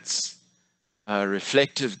 hard hats,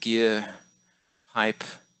 reflective gear, pipe,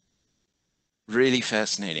 really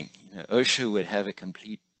fascinating. You know, OSHA would have a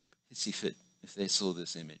complete hissy fit if they saw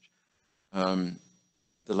this image.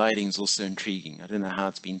 The lighting is also intriguing. I don't know how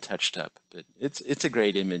it's been touched up, but it's a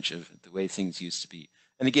great image of the way things used to be.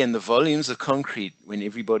 And again, the volumes of concrete when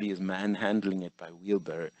everybody is manhandling it by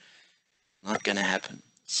wheelbarrow, not going to happen.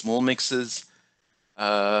 Small mixers.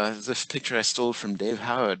 There's a picture I stole from Dave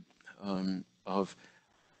Howard of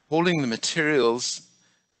hauling the materials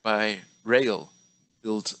by rail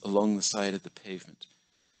built along the side of the pavement.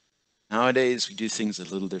 Nowadays, we do things a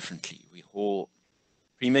little differently. We haul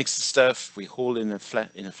pre-mixed stuff, we haul in a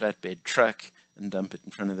flatbed truck and dump it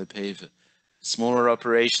in front of the paver. Smaller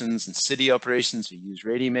operations and city operations, we use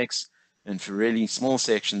ready mix, and for really small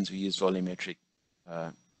sections, we use volumetric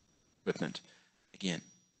equipment. Again,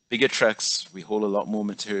 bigger trucks, we haul a lot more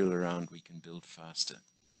material around, we can build faster.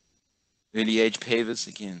 Early age pavers,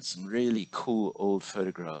 again, some really cool old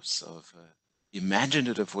photographs of the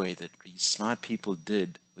imaginative way that these smart people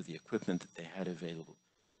did with the equipment that they had available.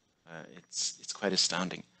 It's quite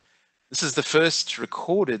astounding. This is the first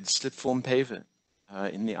recorded slip-form paver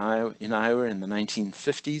in Iowa in the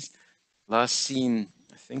 1950s. Last seen,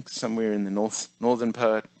 I think, somewhere in the northern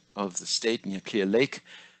part of the state near Clear Lake.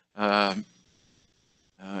 Again,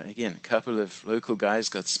 a couple of local guys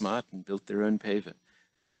got smart and built their own paver.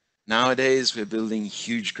 Nowadays, we're building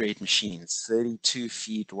huge, great machines, 32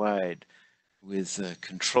 feet wide, with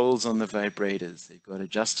controls on the vibrators. They've got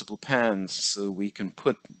adjustable pans, so we can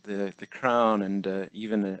put the crown and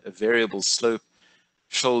even a variable slope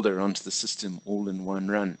shoulder onto the system all in one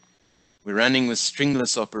run. We're running with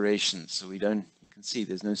stringless operations, so we don't, you can see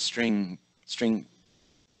there's no string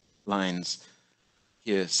lines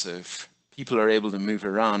here, so people are able to move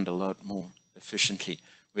around a lot more efficiently.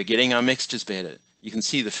 We're getting our mixtures better. You can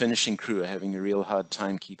see the finishing crew are having a real hard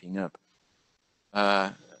time keeping up.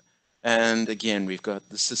 And again, we've got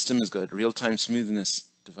the system has got real-time smoothness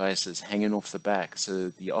devices hanging off the back, so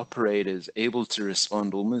the operator is able to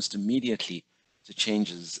respond almost immediately to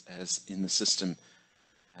changes as in the system.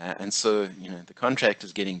 And so, you know, the contractor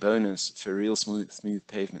is getting bonus for real smooth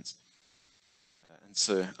pavements. And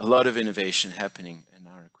so a lot of innovation happening in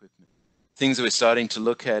our equipment. Things that we're starting to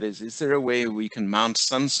look at is there a way we can mount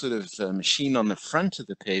some sort of machine on the front of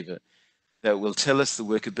the paver that will tell us the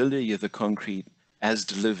workability of the concrete as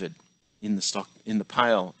delivered in the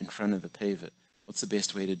pile in front of the paver? What's the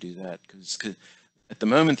best way to do that? Because at the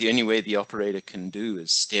moment, the only way the operator can do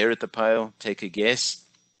is stare at the pile, take a guess.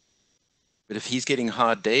 But if he's getting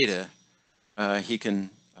hard data, he can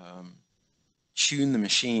tune the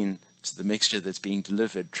machine to the mixture that's being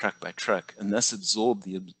delivered truck by truck, and thus absorb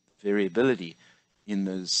the variability in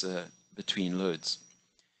those between loads.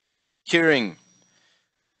 Curing.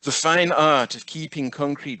 The fine art of keeping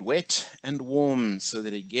concrete wet and warm so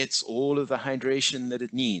that it gets all of the hydration that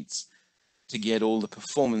it needs to get all the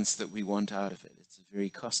performance that we want out of it. It's a very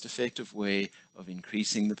cost-effective way of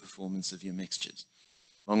increasing the performance of your mixtures.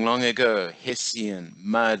 Long ago, Hessian,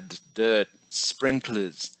 mud, dirt,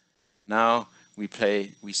 sprinklers. Now we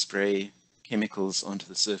spray chemicals onto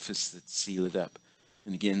the surface that seal it up.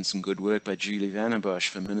 And again, some good work by Julie Vandenbosch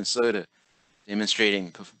from Minnesota,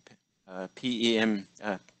 demonstrating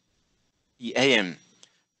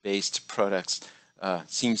PAM-based products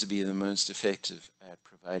seems to be the most effective at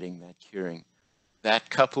providing that curing. That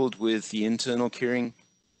coupled with the internal curing,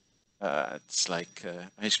 it's like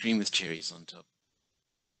ice cream with cherries on top.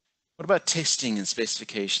 What about testing and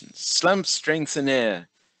specifications? Slump, strength, and air.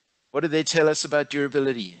 What do they tell us about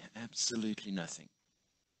durability? Absolutely nothing.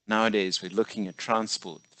 Nowadays, we're looking at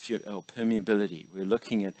transport, or permeability. We're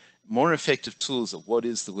looking at more effective tools of what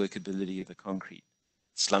is the workability of the concrete.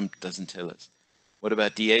 Slump doesn't tell us. What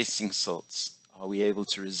about de-icing salts? Are we able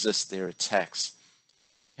to resist their attacks?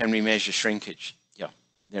 Can we measure shrinkage? Yeah,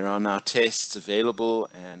 there are now tests available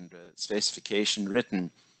and specification written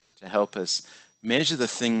to help us measure the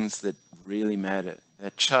things that really matter.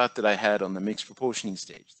 That chart that I had on the mixed proportioning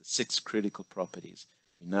stage, the 6 critical properties,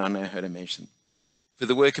 we now know how to measure them. For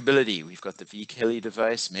the workability, we've got the V. Kelly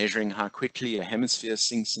device measuring how quickly a hemisphere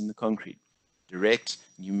sinks in the concrete. Direct,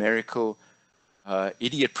 numerical,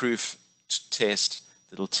 idiot-proof test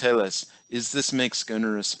that'll tell us, is this mix going to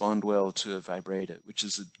respond well to a vibrator, which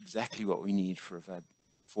is exactly what we need for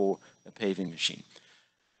a paving machine.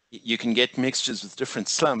 You can get mixtures with different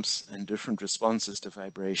slumps and different responses to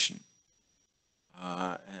vibration.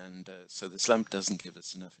 So the slump doesn't give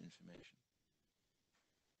us enough information.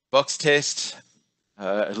 Box test,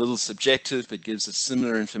 a little subjective, but gives us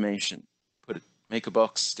similar information. Make a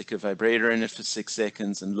box, stick a vibrator in it for 6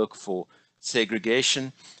 seconds, and look for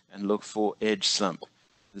segregation and look for edge slump.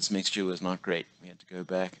 This mixture was not great. We had to go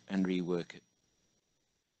back and rework it.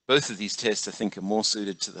 Both of these tests, I think, are more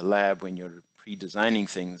suited to the lab when you're pre-designing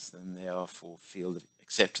things than they are for field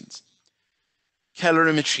acceptance.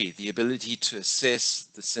 Calorimetry, the ability to assess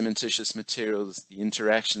the cementitious materials, the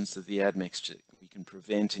interactions of the admixture. We can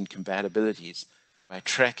prevent incompatibilities by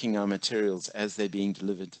tracking our materials as they're being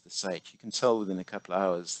delivered to the site. You can tell within a couple of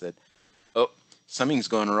hours that, oh, something's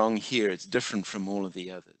gone wrong here. It's different from all of the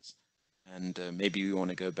others. And maybe we want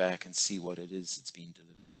to go back and see what it is that's being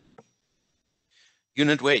delivered.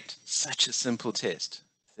 Unit weight, such a simple test.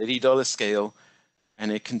 $30 scale,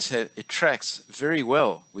 and it tracks very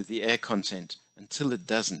well with the air content until it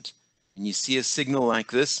doesn't. And you see a signal like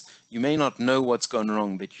this, you may not know what's gone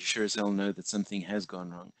wrong, but you sure as hell know that something has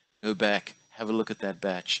gone wrong. Go back, have a look at that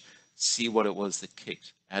batch, see what it was that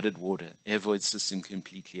kicked. Added water, air void system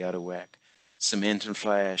completely out of whack, cement and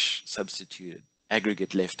fly ash substituted,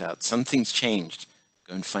 aggregate left out. Something's changed.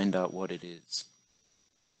 Go and find out what it is.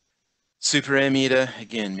 Super air meter,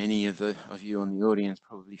 again, many of you on the audience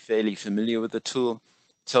probably fairly familiar with the tool.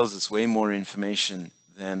 It tells us way more information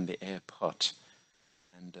than the air pot,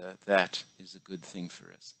 and that is a good thing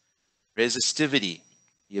for us. Resistivity,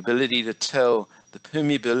 the ability to tell the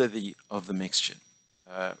permeability of the mixture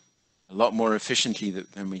a lot more efficiently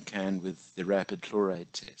than we can with the rapid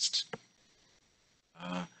chloride test.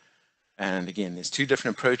 And again, there's two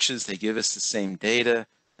different approaches. They give us the same data,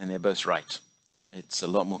 and they're both right. It's a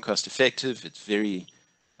lot more cost effective. It's very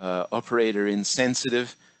operator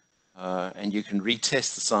insensitive, and you can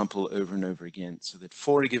retest the sample over and over again so that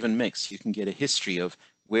for a given mix, you can get a history of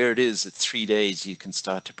where it is at 3 days. You can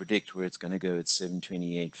start to predict where it's going to go at 7,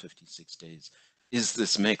 28, 56 days. Is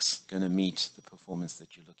this mix going to meet the performance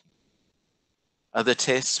that you're looking for? Other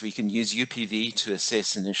tests, we can use UPV to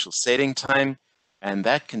assess initial setting time, and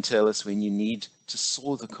that can tell us when you need to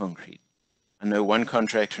saw the concrete. I know one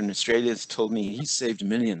contractor in Australia has told me he saved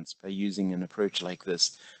millions by using an approach like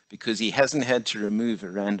this because he hasn't had to remove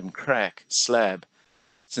a random crack slab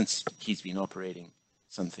since he's been operating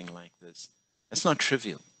something like this. That's not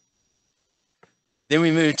trivial. Then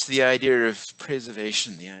we move to the idea of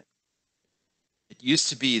preservation. It used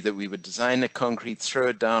to be that we would design a concrete, throw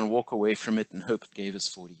it down, walk away from it, and hope it gave us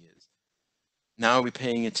 40 years. Now we're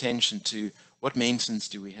paying attention to what maintenance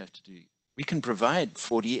do we have to do. We can provide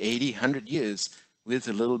 40, 80, 100 years with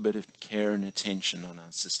a little bit of care and attention on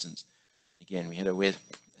our systems. Again, we had a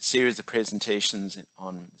series of presentations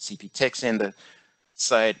on CP Tech Center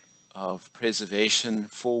side of preservation,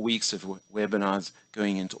 4 weeks of webinars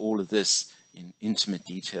going into all of this in intimate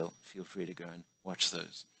detail. Feel free to go and watch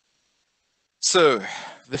those. So,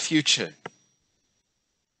 the future.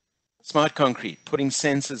 Smart concrete, putting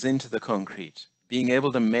sensors into the concrete, being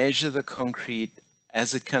able to measure the concrete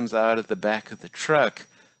as it comes out of the back of the truck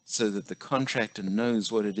so that the contractor knows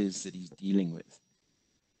what it is that he's dealing with.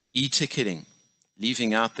 E-ticketing,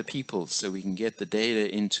 leaving out the people so we can get the data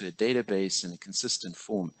into a database in a consistent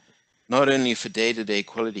form, not only for day-to-day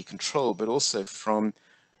quality control, but also from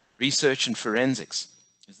research and forensics,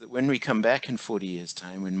 is that when we come back in 40 years'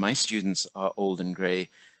 time, when my students are old and gray,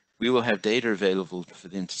 we will have data available for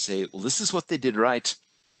them to say, well, this is what they did right,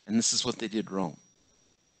 and this is what they did wrong.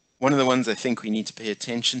 One of the ones I think we need to pay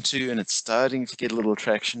attention to, and it's starting to get a little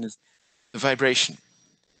traction, is the vibration.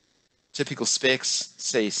 Typical specs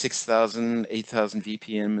say 6,000, 8,000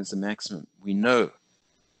 VPM is the maximum. We know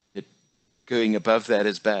that going above that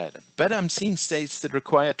is bad. But I'm seeing states that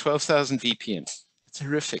require 12,000 VPM. It's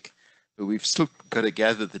horrific. But we've still got to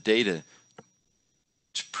gather the data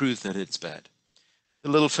to prove that it's bad.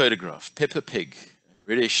 The little photograph, Peppa Pig, a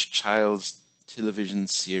British child's television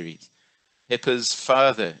series. Peppa's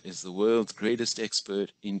father is the world's greatest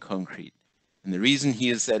expert in concrete. And the reason he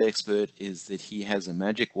is that expert is that he has a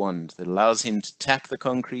magic wand that allows him to tap the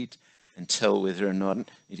concrete and tell whether or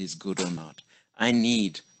not it is good or not. I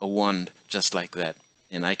need a wand just like that,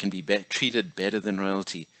 and I can be treated better than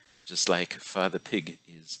royalty, just like Father Pig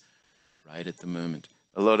is right at the moment.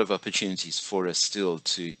 A lot of opportunities for us still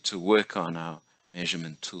to work on our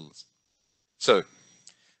measurement tools. So,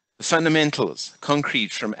 the fundamentals,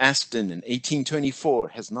 concrete from Aspen in 1824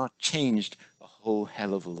 has not changed a whole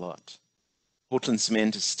hell of a lot. Portland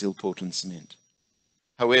cement is still Portland cement.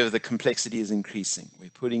 However, the complexity is increasing.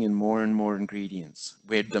 We're putting in more and more ingredients.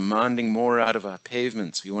 We're demanding more out of our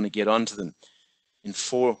pavements. We want to get onto them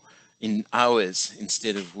in hours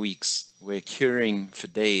instead of weeks. We're curing for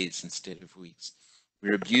days instead of weeks.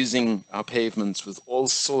 We're abusing our pavements with all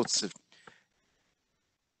sorts of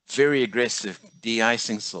very aggressive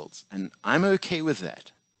de-icing salts. And I'm okay with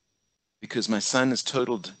that because my son has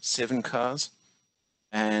totaled 7 cars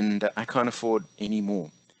and I can't afford any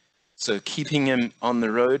more. So keeping him on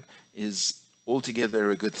the road is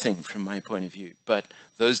altogether a good thing from my point of view. But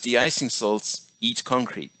those de-icing salts eat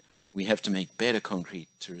concrete. We have to make better concrete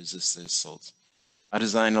to resist those salts. Our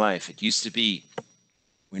design life, it used to be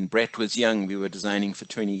when Brett was young, we were designing for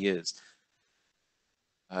 20 years.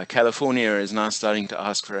 California is now starting to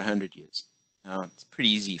ask for 100 years. Now, it's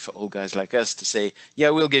pretty easy for old guys like us to say, yeah,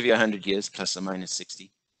 we'll give you 100 years plus or minus 60.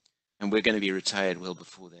 And we're going to be retired well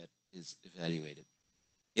before that is evaluated.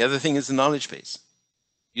 The other thing is the knowledge base.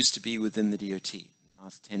 Used to be within the DOT. Now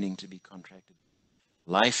it's tending to be contracted.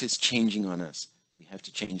 Life is changing on us. We have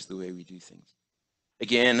to change the way we do things.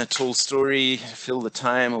 Again, a tall story, fill the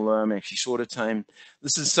time, although I'm actually short of time.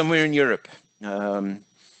 This is somewhere in Europe.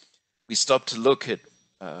 We stopped to look at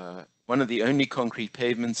one of the only concrete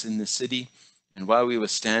pavements in the city. And while we were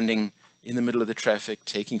standing in the middle of the traffic,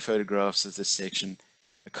 taking photographs of this section,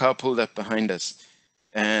 a car pulled up behind us.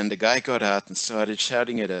 And the guy got out and started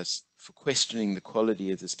shouting at us for questioning the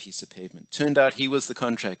quality of this piece of pavement. Turned out he was the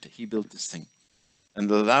contractor. He built this thing. And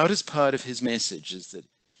the loudest part of his message is that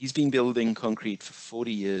he's been building concrete for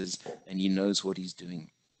 40 years and he knows what he's doing,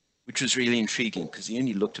 which was really intriguing because he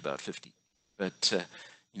only looked about 50. But,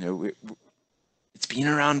 you know, it's been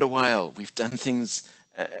around a while. We've done things.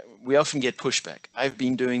 We often get pushback. I've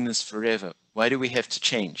been doing this forever. Why do we have to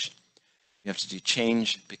change? We have to do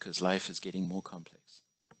change because life is getting more complex.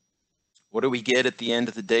 What do we get at the end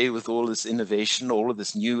of the day with all this innovation, all of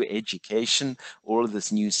this new education, all of this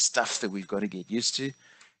new stuff that we've got to get used to?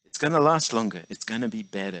 It's going to last longer. It's going to be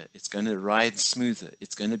better. It's going to ride smoother.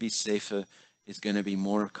 It's going to be safer. It's going to be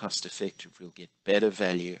more cost effective. We'll get better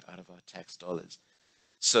value out of our tax dollars.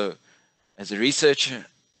 So as a researcher,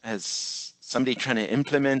 as somebody trying to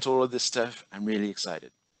implement all of this stuff, I'm really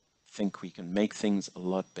excited. I think we can make things a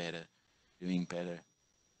lot better, doing better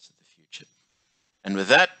to the future. And with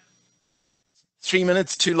that, 3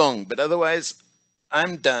 minutes too long, but otherwise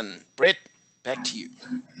I'm done. Brett, back to you.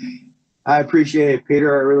 I appreciate it,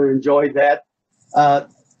 Peter. I really enjoyed that.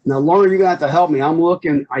 Now, Lauren, you're going to have to help me. I'm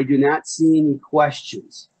looking. I do not see any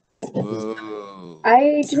questions. Whoa.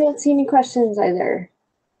 I don't see any questions either.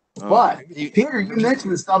 But, Peter, you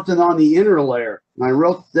mentioned something on the inner layer. And I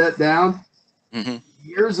wrote that down. Mm-hmm.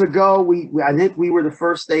 Years ago, I think we were the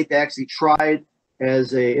first state to actually try it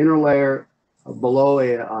as a inner layer below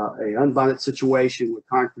a unbonded situation with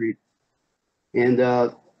concrete.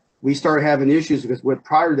 And we started having issues because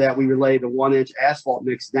prior to that, we relayed the 1-inch asphalt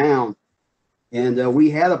mix down. And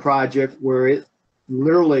we had a project where it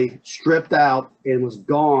literally stripped out and was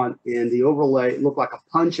gone. And the overlay looked like a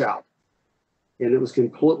punch out. And it was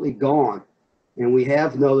completely gone. And we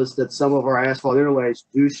have noticed that some of our asphalt interlays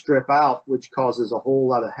do strip out, which causes a whole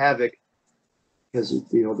lot of havoc because,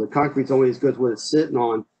 you know, the concrete's only as good as what it's sitting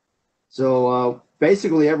on. So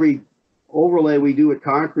basically every overlay we do with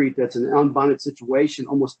concrete that's an unbonded situation,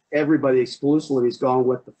 almost everybody exclusively has gone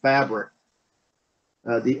with the fabric.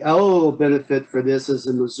 The other benefit for this is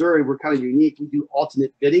in Missouri, we're kind of unique. We do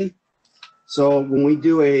alternate bidding. So when we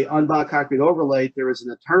do a unbonded concrete overlay, there is an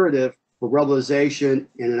alternative for rubberization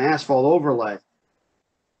and an asphalt overlay.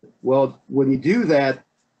 Well, when you do that,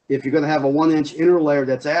 if you're going to have a 1-inch inner layer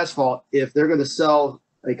that's asphalt, if they're going to sell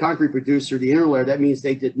a concrete producer the inner layer, that means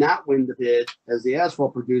they did not win the bid as the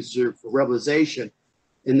asphalt producer for rubberization.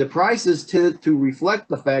 And the prices tend to reflect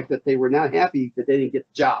the fact that they were not happy that they didn't get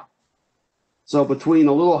the job. So between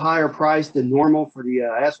a little higher price than normal for the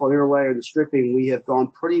asphalt inner layer and the stripping, we have gone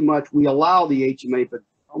pretty much, we allow the HMA, but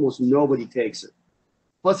almost nobody takes it.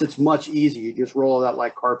 Plus, it's much easier. You just roll it out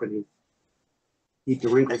like carpeting. Keep the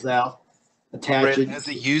wrinkles out, attach Brett, it. as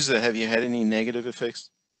a user, have you had any negative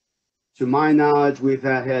effects? To my knowledge, we've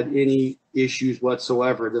not had any issues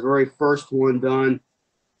whatsoever. The very first one done,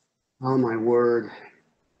 oh my word,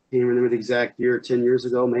 can't remember the exact year, 10 years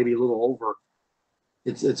ago, maybe a little over.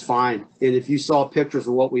 It's fine. And if you saw pictures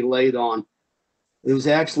of what we laid on, it was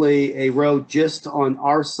actually a road just on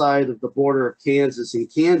our side of the border of Kansas. In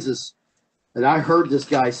Kansas, and I heard this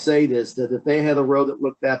guy say this, that if they had a road that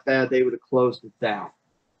looked that bad, they would have closed it down.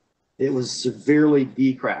 It was severely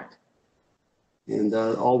decracked. And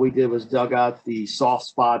all we did was dug out the soft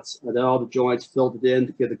spots and all the joints, filled it in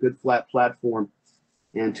to get a good flat platform.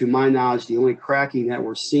 And to my knowledge, the only cracking that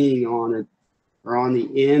we're seeing on it are on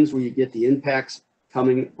the ends where you get the impacts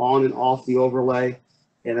coming on and off the overlay.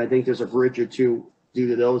 And I think there's a bridge or two due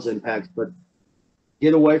to those impacts. But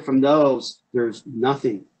get away from those, there's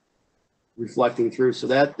nothing reflecting through. So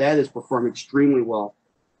that is performing extremely well.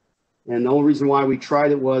 And the only reason why we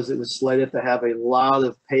tried it was slated to have a lot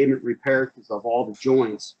of pavement repair because of all the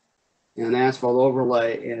joints and asphalt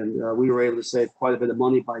overlay. And we were able to save quite a bit of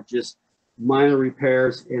money by just minor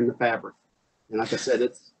repairs in the fabric. And like I said,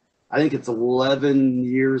 I think it's 11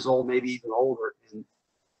 years old, maybe even older. And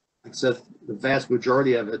like I said, the vast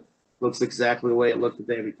majority of it looks exactly the way it looked the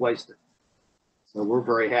day we placed it. So we're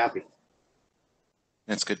very happy.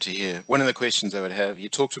 That's good to hear. One of the questions I would have, you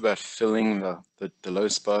talked about filling the low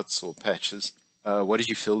spots or patches. What did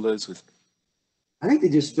you fill those with? I think they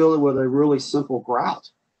just filled it with a really simple grout.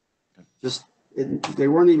 They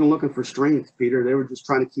weren't even looking for strength, Peter. They were just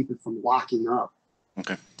trying to keep it from locking up.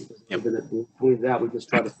 Okay. Yep. Pointed out, we just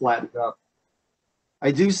tried to flatten it up.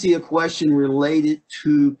 I do see a question related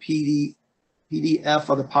to PDF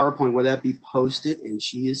of the PowerPoint. Will that be posted? And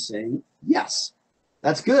she is saying yes.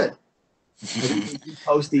 That's good. I think we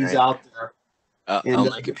post these out there. I'll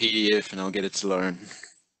make a PDF and I'll get it to Lauren.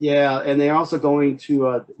 Yeah, and they're also going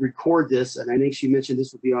to record this, and I think she mentioned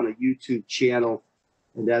this will be on a YouTube channel,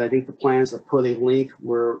 and that I think the plan is to put a link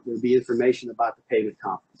where there'll be information about the pavement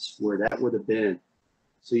conference, where that would have been.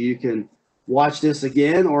 So you can watch this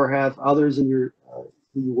again or have others in your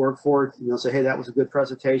who you work for, say, hey, that was a good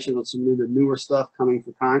presentation on some of the newer stuff coming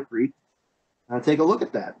for concrete. Take a look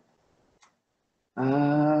at that.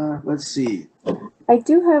 Let's see. I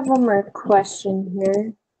do have one more question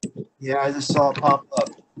here. Yeah, I just saw it pop up.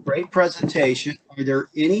 Great presentation. Are there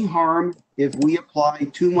any harm if we apply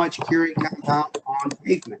too much curing compound on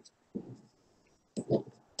pavement?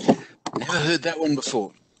 Never heard that one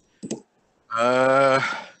before.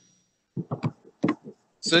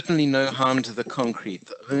 Certainly no harm to the concrete.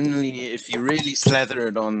 Only if you really slather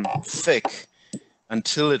it on thick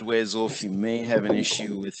until it wears off, you may have an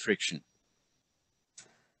issue with friction.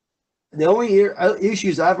 The only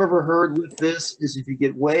issues I've ever heard with this is if you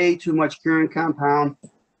get way too much curing compound,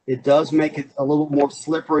 it does make it a little more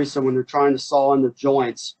slippery. So when they're trying to saw in the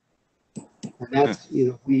joints, and that's,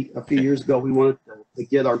 a few years ago, we wanted to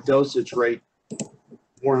get our dosage rate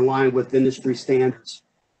more in line with industry standards.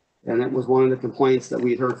 And that was one of the complaints that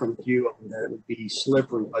we had heard from you, that it would be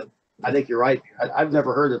slippery. But I think you're right. I've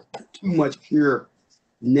never heard of too much cure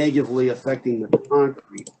negatively affecting the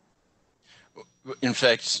concrete. In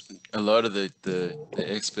fact, a lot of the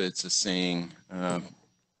experts are saying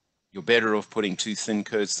you're better off putting 2 thin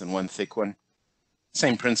coats than 1 thick one.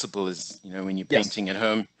 Same principle as when you're painting at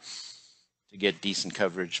home to get decent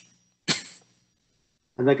coverage.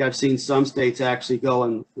 I think I've seen some states actually go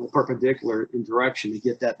in perpendicular in direction to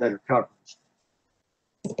get that better coverage.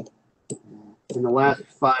 In the last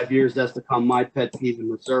 5 years, that's become my pet peeve in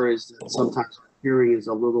Missouri, is that sometimes our curing is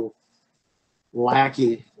a little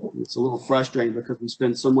lacking. It's a little frustrating because we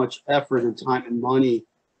spend so much effort and time and money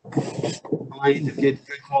trying to get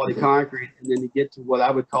good quality concrete, and then you get to what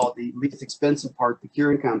I would call the least expensive part, the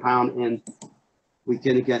curing compound, and we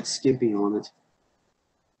can get skimpy on it.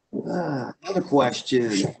 Another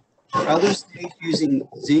question. Are other states using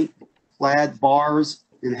zinc clad bars,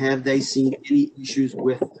 and have they seen any issues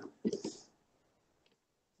with them?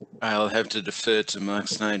 I'll have to defer to Mark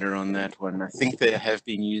Snyder on that one. I think they have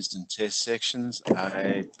been used in test sections,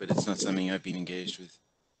 but it's not something I've been engaged with.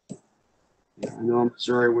 Yeah, I know in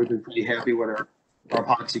Missouri we've been pretty happy with our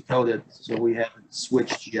epoxy coated, so we haven't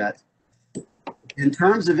switched yet. In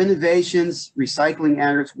terms of innovations, recycling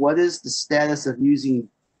aggregates, what is the status of using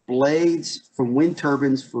blades from wind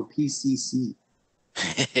turbines for PCC?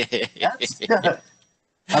 That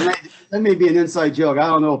may be an inside joke. I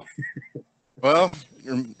don't know. Well,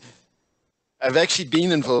 I've actually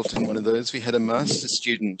been involved in one of those. We had a master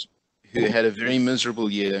student who had a very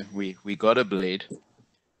miserable year. We got a blade,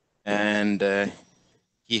 and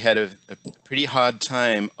he had a pretty hard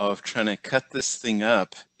time of trying to cut this thing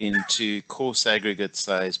up into coarse aggregate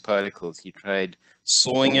size particles. He tried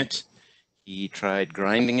sawing it, he tried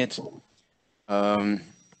grinding it, and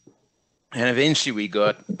eventually we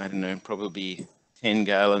got, I don't know, probably 10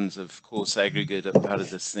 gallons of coarse aggregate out of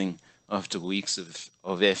this thing after weeks of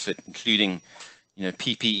effort, including,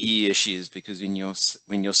 PPE issues, because when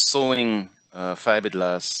you're sawing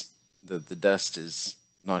fiberglass, the dust is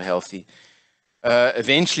not healthy.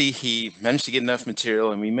 Eventually, he managed to get enough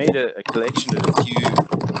material, and we made a collection of a few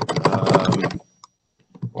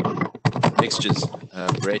mixtures.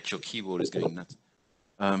 Brett, your keyboard is going nuts.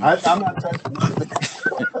 I'm not touching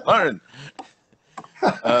Lauren.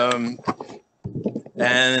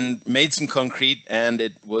 And made some concrete, and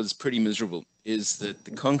it was pretty miserable. Is that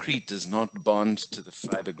the concrete does not bond to the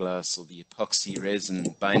fiberglass or the epoxy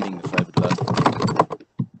resin binding the fiberglass,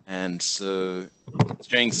 and so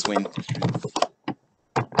strengths went through.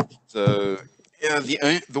 So Yeah,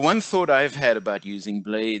 the one thought I've had about using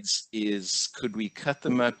blades is, could we cut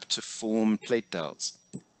them up to form plate dowels?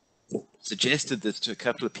 Suggested this to a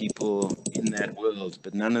couple of people in that world,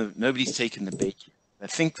 but nobody's taken the bait yet. I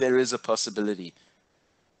think there is a possibility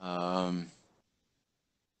that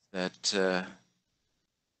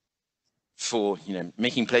for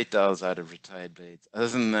making plate dowels out of retired blades. Other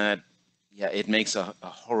than that, yeah, it makes a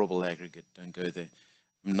horrible aggregate. Don't go there.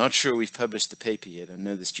 I'm not sure we've published the paper yet. I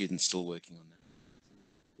know the student's still working on that.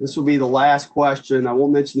 This will be the last question. I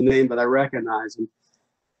won't mention the name, but I recognize him.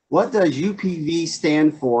 What does UPV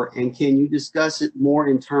stand for, and can you discuss it more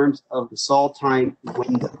in terms of the sol time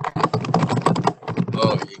window?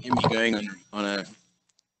 Oh, you get me going on a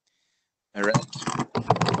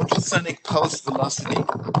ultrasonic pulse velocity.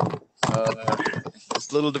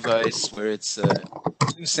 This little device where it's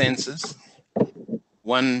two sensors.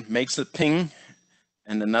 One makes a ping,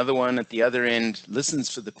 and another one at the other end listens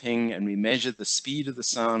for the ping, and we measure the speed of the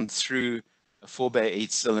sound through a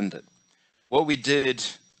 4x8 cylinder. What we did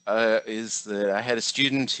is that I had a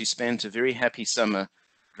student who spent a very happy summer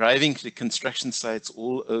driving to construction sites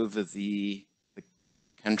all over the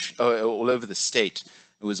country, all over the state.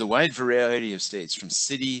 It was a wide variety of states, from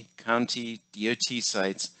city, county, DOT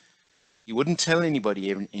sites. He wouldn't tell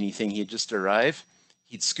anybody anything. He'd just arrive.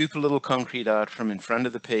 He'd scoop a little concrete out from in front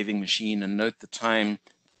of the paving machine and note the time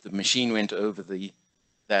the machine went over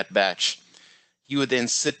that batch. He would then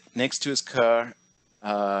sit next to his car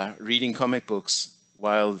reading comic books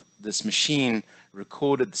while this machine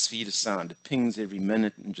recorded the speed of sound. It pings every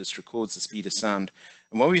minute and just records the speed of sound.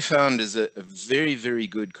 And what we found is a very, very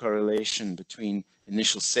good correlation between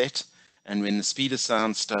initial set and when the speed of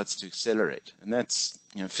sound starts to accelerate. And that's,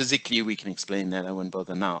 physically we can explain that. I won't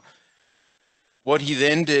bother now. What he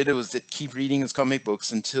then did was to keep reading his comic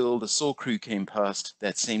books until the saw crew came past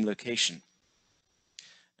that same location.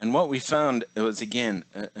 And what we found was, again,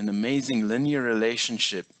 an amazing linear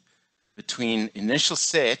relationship between initial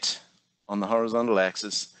set on the horizontal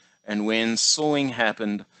axis and when sawing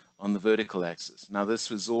happened on the vertical axis. Now, this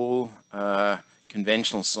was all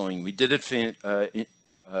conventional sawing. We did it for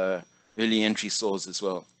early entry saws as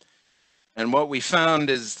well. And what we found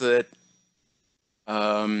is that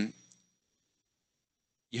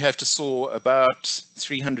you have to saw about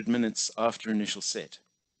 300 minutes after initial set.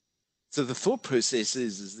 So the thought process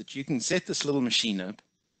is that you can set this little machine up,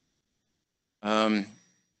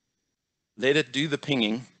 let it do the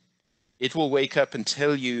pinging. It will wake up and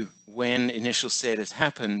tell you when initial set has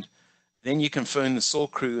happened. Then you can phone the saw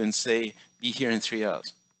crew and say, be here in 3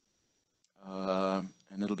 hours.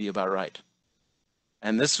 And it'll be about right.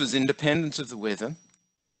 And this was independent of the weather.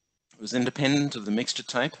 It was independent of the mixture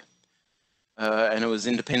type. And it was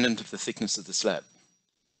independent of the thickness of the slab.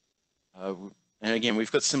 And again,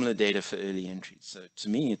 we've got similar data for early entry. So to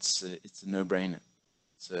me, it's a no-brainer.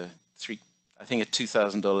 It's I think a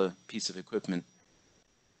 $2,000 piece of equipment.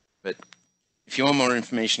 But if you want more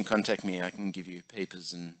information, contact me. I can give you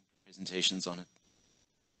papers and presentations on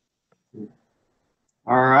it.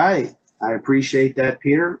 All right. I appreciate that,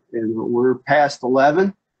 Peter. And we're past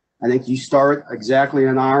 11. I think you start exactly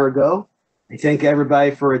an hour ago. I thank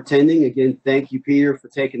everybody for attending. Again, thank you, Peter, for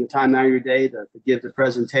taking the time out of your day to give the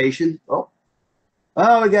presentation. Oh,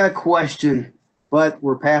 we got a question, but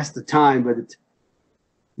we're past the time. But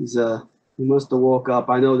he must have woke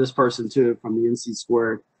up. I know this person too from the NC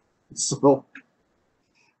Squared. So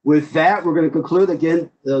with that, we're going to conclude. Again,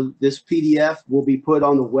 this PDF will be put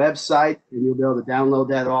on the website, and you'll be able to download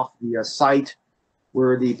that off the site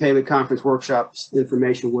where the Pavement Conference Workshops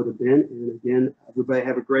information would have been. And again, everybody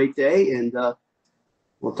have a great day, and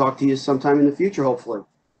we'll talk to you sometime in the future, hopefully.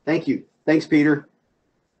 Thank you. Thanks, Peter.